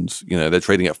bonds, they're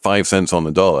trading at 5 cents on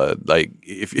the dollar. Like,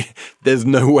 there's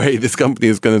no way this company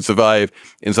is going to survive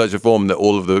in such a form that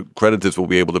all of the creditors will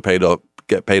be able to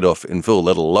get paid off in full,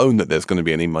 let alone that there's going to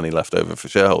be any money left over for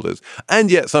shareholders. And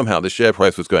yet somehow the share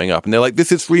price was going up. And they're like,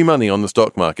 this is free money on the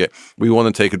stock market. We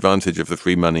want to take advantage of the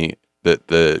free money that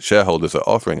the shareholders are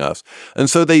offering us. And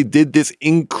so they did this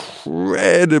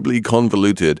incredibly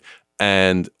convoluted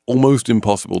and almost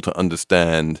impossible to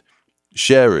understand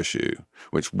share issue,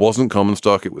 which wasn't common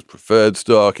stock. It was preferred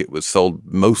stock. It was sold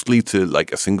mostly to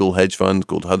like a single hedge fund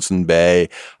called Hudson Bay.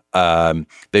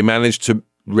 They managed to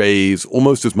raise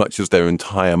almost as much as their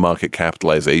entire market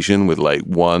capitalization with like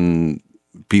one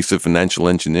piece of financial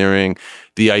engineering.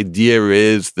 The idea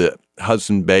is that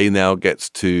Hudson Bay now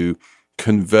gets to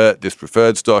convert this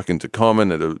preferred stock into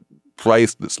common at a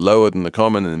price that's lower than the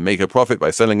common and make a profit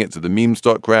by selling it to the meme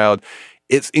stock crowd.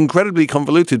 It's incredibly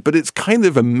convoluted, but it's kind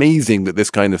of amazing that this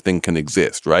kind of thing can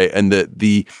exist, right? And that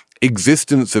the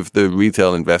existence of the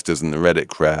retail investors and the Reddit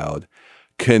crowd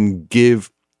can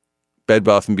give Bed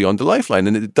Bath & Beyond a lifeline.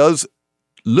 And it does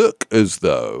look as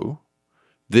though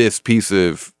this piece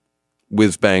of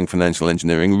whiz-bang financial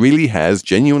engineering really has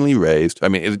genuinely raised,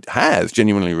 it has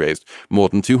genuinely raised more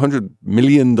than $200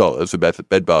 million for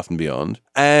Bed Bath & Beyond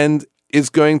and is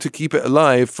going to keep it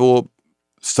alive for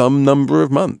some number of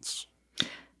months.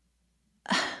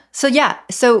 So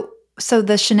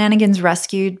the shenanigans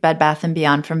rescued Bed Bath &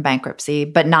 Beyond from bankruptcy,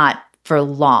 but not for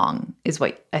long, is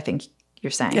what I think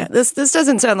you're saying. Yeah, this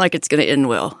doesn't sound like it's going to end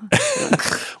well.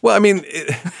 Well,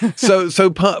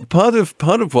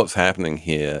 part of what's happening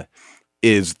here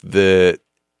is the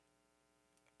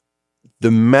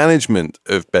management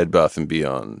of Bed Bath &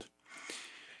 Beyond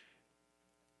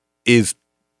is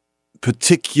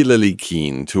particularly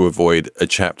keen to avoid a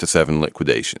Chapter 7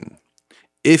 liquidation.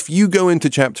 If you go into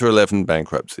Chapter 11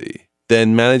 bankruptcy,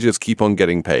 then managers keep on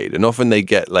getting paid. And often they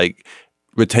get like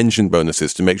retention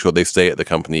bonuses to make sure they stay at the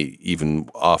company even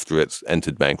after it's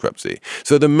entered bankruptcy.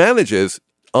 So the managers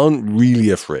aren't really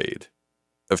afraid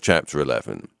of Chapter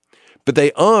 11. But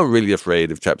they are really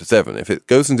afraid of Chapter 7. If it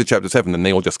goes into Chapter 7, then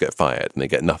they all just get fired and they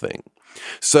get nothing.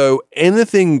 So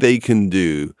anything they can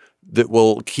do that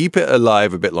will keep it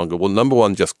alive a bit longer will, number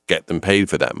one, just get them paid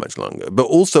for that much longer. But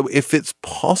also, if it's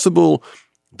possible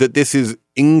that this is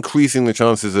increasing the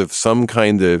chances of some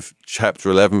kind of Chapter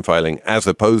 11 filing as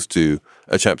opposed to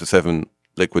a Chapter 7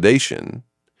 liquidation,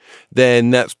 then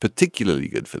that's particularly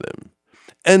good for them.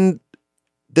 And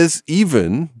there's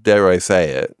even, dare I say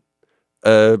it,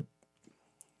 a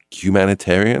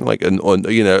humanitarian, like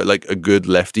a good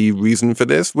lefty reason for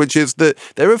this, which is that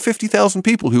there are 50,000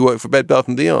 people who work for Bed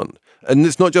Bath & Beyond. And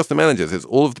it's not just the managers, it's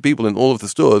all of the people in all of the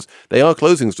stores. They are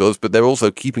closing stores, but they're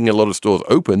also keeping a lot of stores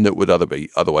open that would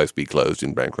otherwise be closed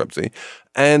in bankruptcy.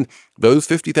 And those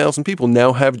 50,000 people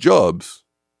now have jobs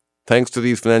thanks to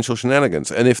these financial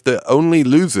shenanigans. And if the only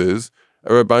losers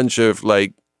are a bunch of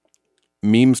like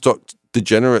meme stock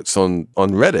degenerates on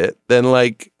Reddit, then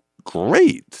like,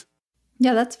 great.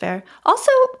 Yeah, that's fair.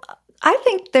 Also, I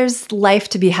think there's life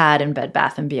to be had in Bed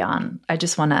Bath & Beyond. I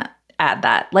just want to add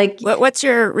that. Like, what's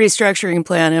your restructuring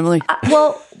plan, Emily?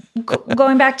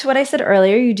 Going back to what I said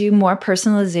earlier, you do more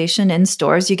personalization in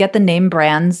stores. You get the name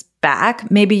brands back.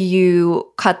 Maybe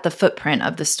you cut the footprint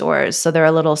of the stores so they're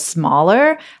a little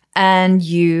smaller, and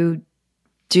you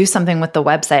do something with the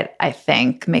website, I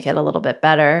think, make it a little bit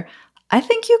better. I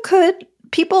think you could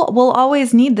people will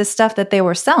always need the stuff that they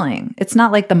were selling. It's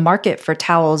not like the market for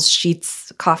towels,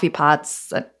 sheets, coffee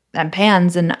pots, and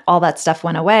pans and all that stuff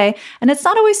went away. And it's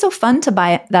not always so fun to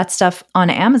buy that stuff on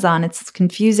Amazon. It's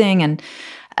confusing. And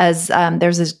as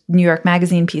there's this New York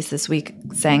Magazine piece this week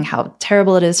saying how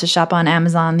terrible it is to shop on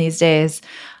Amazon these days.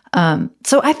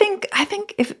 So I think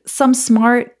if some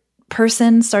smart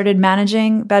person started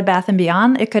managing Bed Bath &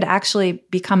 Beyond, it could actually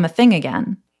become a thing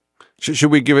again.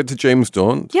 Should we give it to James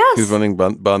Daunt, yes, who's running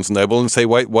Barnes & Noble, and say,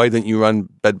 why don't you run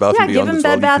Bed Bath & Beyond as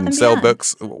well? You can sell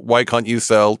books. Why can't you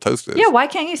sell toasters? Yeah, why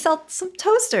can't you sell some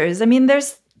toasters? I mean,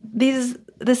 this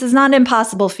is not an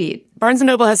impossible feat. Barnes &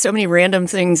 Noble has so many random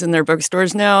things in their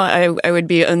bookstores now. I would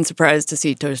be unsurprised to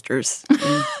see toasters.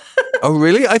 Oh,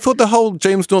 really? I thought the whole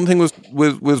James Daunt thing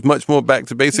was much more back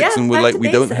to basics, and we're like, we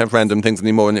don't have random things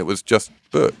anymore, and it was just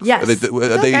books. Yes.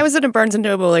 I was at a Barnes &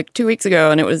 Noble like 2 weeks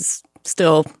ago, and it was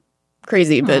still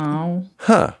crazy, but...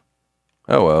 Huh.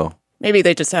 Oh, well. Maybe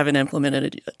they just haven't implemented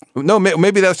it yet. No,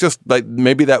 maybe that's just like,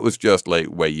 maybe that was just like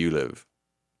where you live.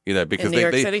 You know, because in New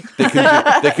York City?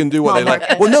 they can do what they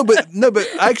like. Well, no, but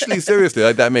actually, seriously,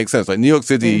 like, that makes sense. Like, New York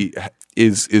City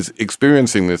is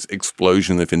experiencing this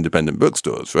explosion of independent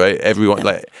bookstores, right? Everyone,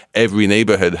 like every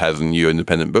neighborhood has a new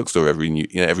independent bookstore.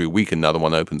 Every week another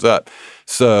one opens up.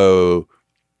 So,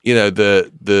 you know,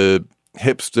 the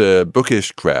hipster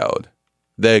bookish crowd,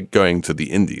 they're going to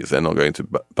the indies. They're not going to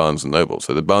Barnes & Noble.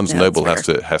 So the Barnes & Noble has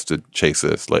to chase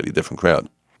a slightly different crowd.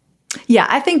 Yeah,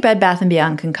 I think Bed Bath &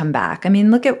 Beyond can come back. I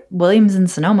mean, look at Williams and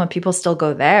Sonoma. People still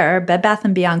go there. Bed Bath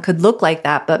 & Beyond could look like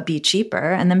that, but be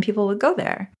cheaper, and then people would go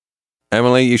there.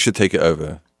 Emily, you should take it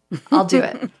over. I'll do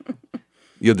it.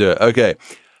 You'll do it. Okay.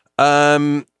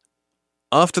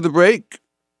 After the break,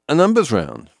 a numbers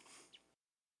round.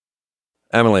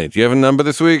 Emily, do you have a number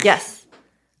this week? Yes.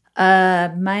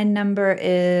 My number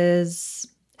is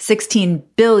 $16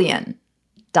 billion.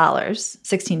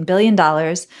 $16 billion.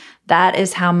 That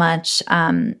is how much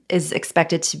is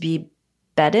expected to be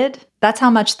betted. That's how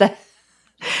much that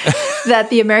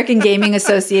the American Gaming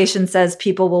Association says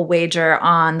people will wager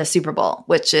on the Super Bowl,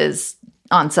 which is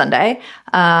on Sunday.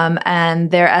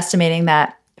 And they're estimating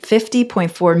that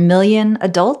 50.4 million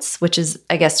adults, which is,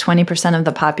 I guess, 20% of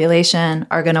the population,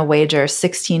 are going to wager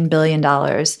 $16 billion.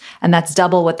 And that's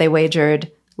double what they wagered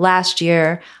last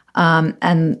year.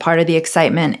 And part of the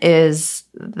excitement is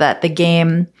that the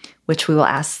game, which we will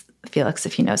ask Felix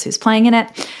if he knows who's playing in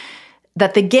it,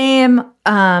 that the game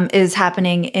is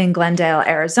happening in Glendale,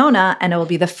 Arizona, and it will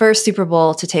be the first Super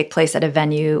Bowl to take place at a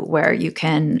venue where you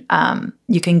can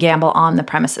gamble on the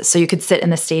premises. So you could sit in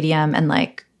the stadium and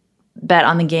like bet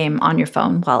on the game on your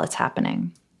phone while it's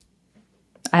happening.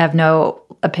 I have no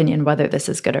opinion whether this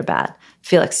is good or bad.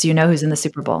 Felix, do you know who's in the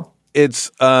Super Bowl? It's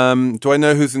do I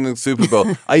know who's in the Super Bowl?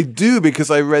 I do, because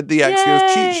I read the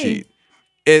Axios cheat sheet.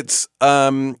 It's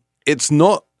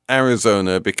not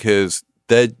Arizona because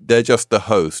they're just the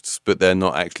hosts, but they're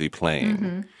not actually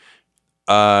playing.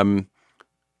 Mm-hmm.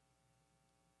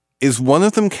 Is one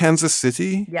of them Kansas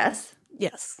City? Yes.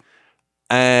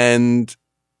 And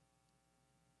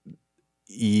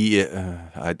yeah,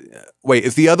 wait,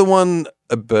 is the other one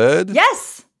a bird?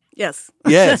 Yes.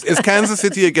 It's Kansas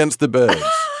City against the Birds.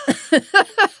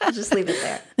 I'll just leave it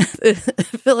there.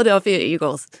 Philadelphia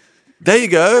Eagles. There you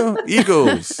go,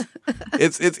 Eagles.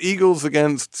 It's Eagles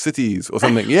against cities or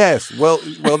something. Yes, well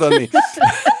done me.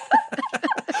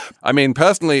 I mean,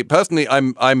 personally,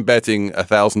 I'm betting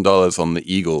 $1,000 on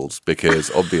the Eagles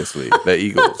because obviously they're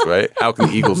Eagles, right? How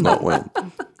can Eagles not win?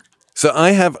 So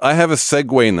I have a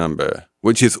segue number,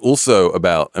 which is also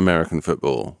about American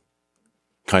football,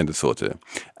 kind of, sort of,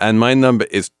 and my number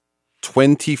is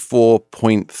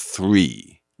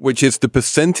 24.3. Which is the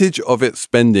percentage of its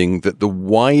spending that the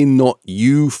Why Not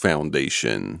You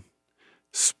Foundation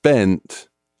spent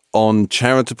on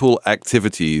charitable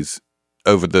activities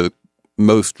over the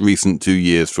most recent 2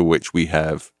 years for which we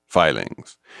have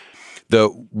filings. The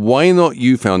Why Not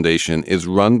You Foundation is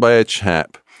run by a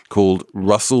chap called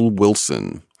Russell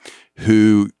Wilson,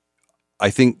 who I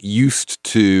think used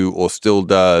to or still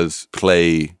does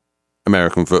play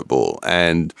American football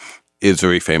and is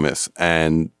very famous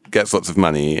and gets lots of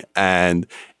money, and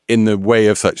in the way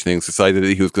of such things decided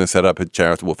that he was going to set up a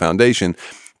charitable foundation.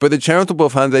 But the charitable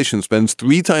foundation spends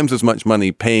 3 times as much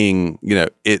money paying,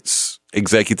 its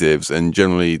executives and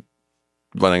generally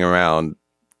running around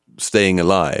staying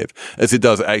alive as it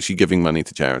does actually giving money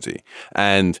to charity.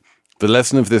 And the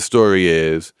lesson of this story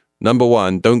is, number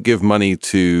one, don't give money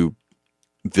to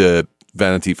the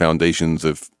vanity foundations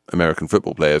of American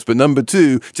football players. But number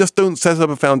two, just don't set up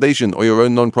a foundation or your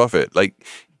own nonprofit. Like,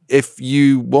 if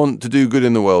you want to do good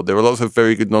in the world, there are lots of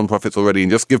very good nonprofits already,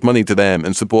 and just give money to them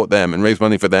and support them and raise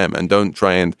money for them, and don't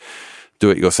try and do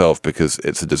it yourself because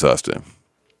it's a disaster.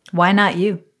 Why not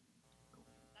you?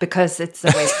 Because it's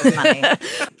a waste of money.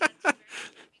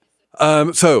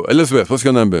 So, Elizabeth, what's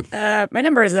your number? My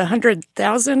number is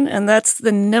 100,000, and that's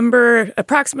the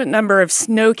approximate number of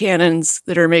snow cannons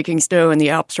that are making snow in the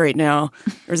Alps right now.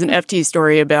 There's an FT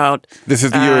story about... This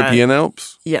is the European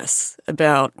Alps? Yes,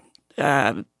 about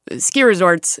ski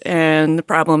resorts and the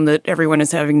problem that everyone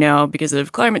is having now because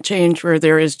of climate change, where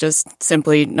there is just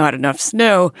simply not enough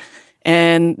snow.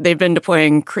 And they've been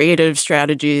deploying creative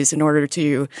strategies in order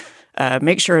to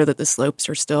make sure that the slopes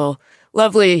are still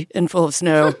lovely and full of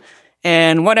snow.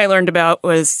 And what I learned about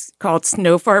was called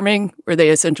snow farming, where they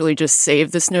essentially just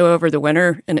save the snow over the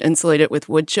winter and insulate it with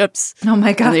wood chips. Oh,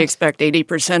 my God. And they expect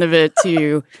 80% of it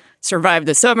to survive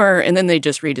the summer, and then they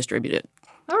just redistribute it.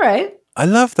 All right. I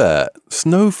love that.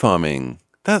 Snow farming.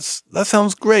 That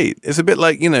sounds great. It's a bit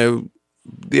like,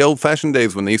 the old-fashioned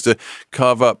days when they used to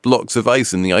carve up blocks of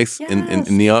ice in the ice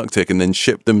in the Arctic and then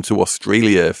ship them to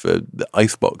Australia for the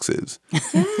ice boxes.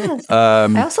 Yes.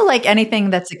 I also like anything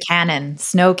that's a cannon.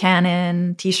 Snow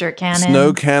cannon, T-shirt cannon.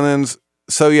 Snow cannons.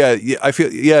 So, yeah, I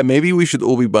feel, maybe we should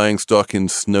all be buying stock in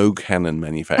snow cannon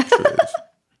manufacturers.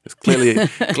 It's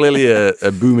clearly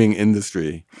a booming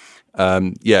industry.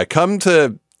 Come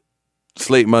to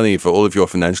Slate Money for all of your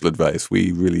financial advice.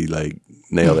 We really,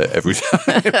 nail it every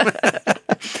time.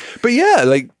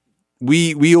 But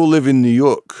we all live in New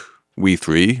York, we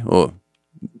three, or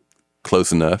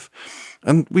close enough.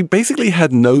 And we basically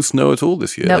had no snow at all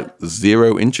this year. Nope.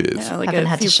 0 inches. Yeah, I haven't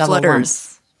had to shovel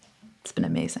once. It's been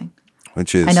amazing.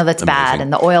 Which is I know that's amazing. bad.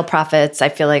 And the oil profits, I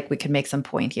feel like we could make some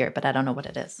point here, but I don't know what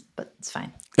it is. But it's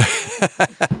fine.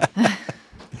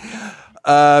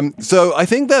 So I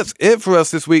think that's it for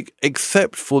us this week,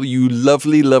 except for you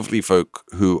lovely, lovely folk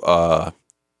who are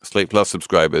Slate Plus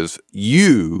subscribers.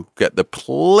 You get the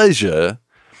pleasure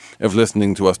of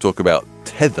listening to us talk about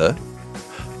Tether.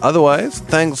 Otherwise,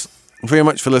 thanks very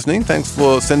much for listening. Thanks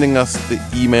for sending us the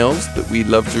emails that we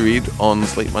love to read on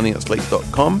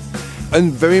slatemoney@slate.com.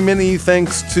 And very many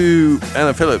thanks to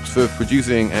Anna Phillips for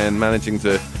producing and managing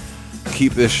to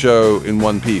keep this show in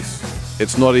one piece.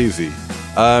 It's not easy.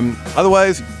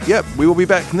 Otherwise, we will be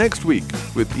back next week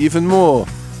with even more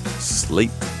Slate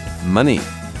Money.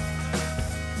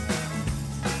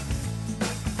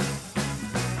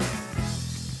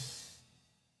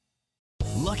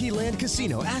 Lucky Land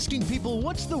Casino, asking people,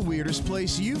 what's the weirdest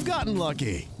place you've gotten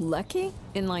lucky? Lucky?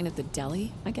 In line at the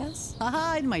deli, I guess?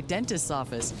 Aha, in my dentist's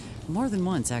office. More than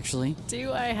once, actually.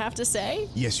 Do I have to say?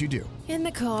 Yes, you do. In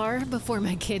the car before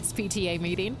my kids' PTA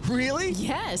meeting. Really?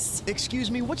 Yes. Excuse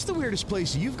me, what's the weirdest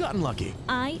place you've gotten lucky?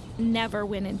 I never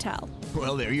win and tell.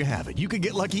 Well, there you have it. You can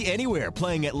get lucky anywhere,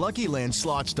 playing at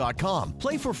LuckyLandSlots.com.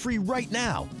 Play for free right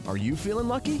now. Are you feeling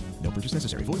lucky? No purchase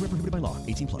necessary. Void where prohibited by law.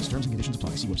 18+. Terms and conditions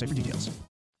apply. See website for details.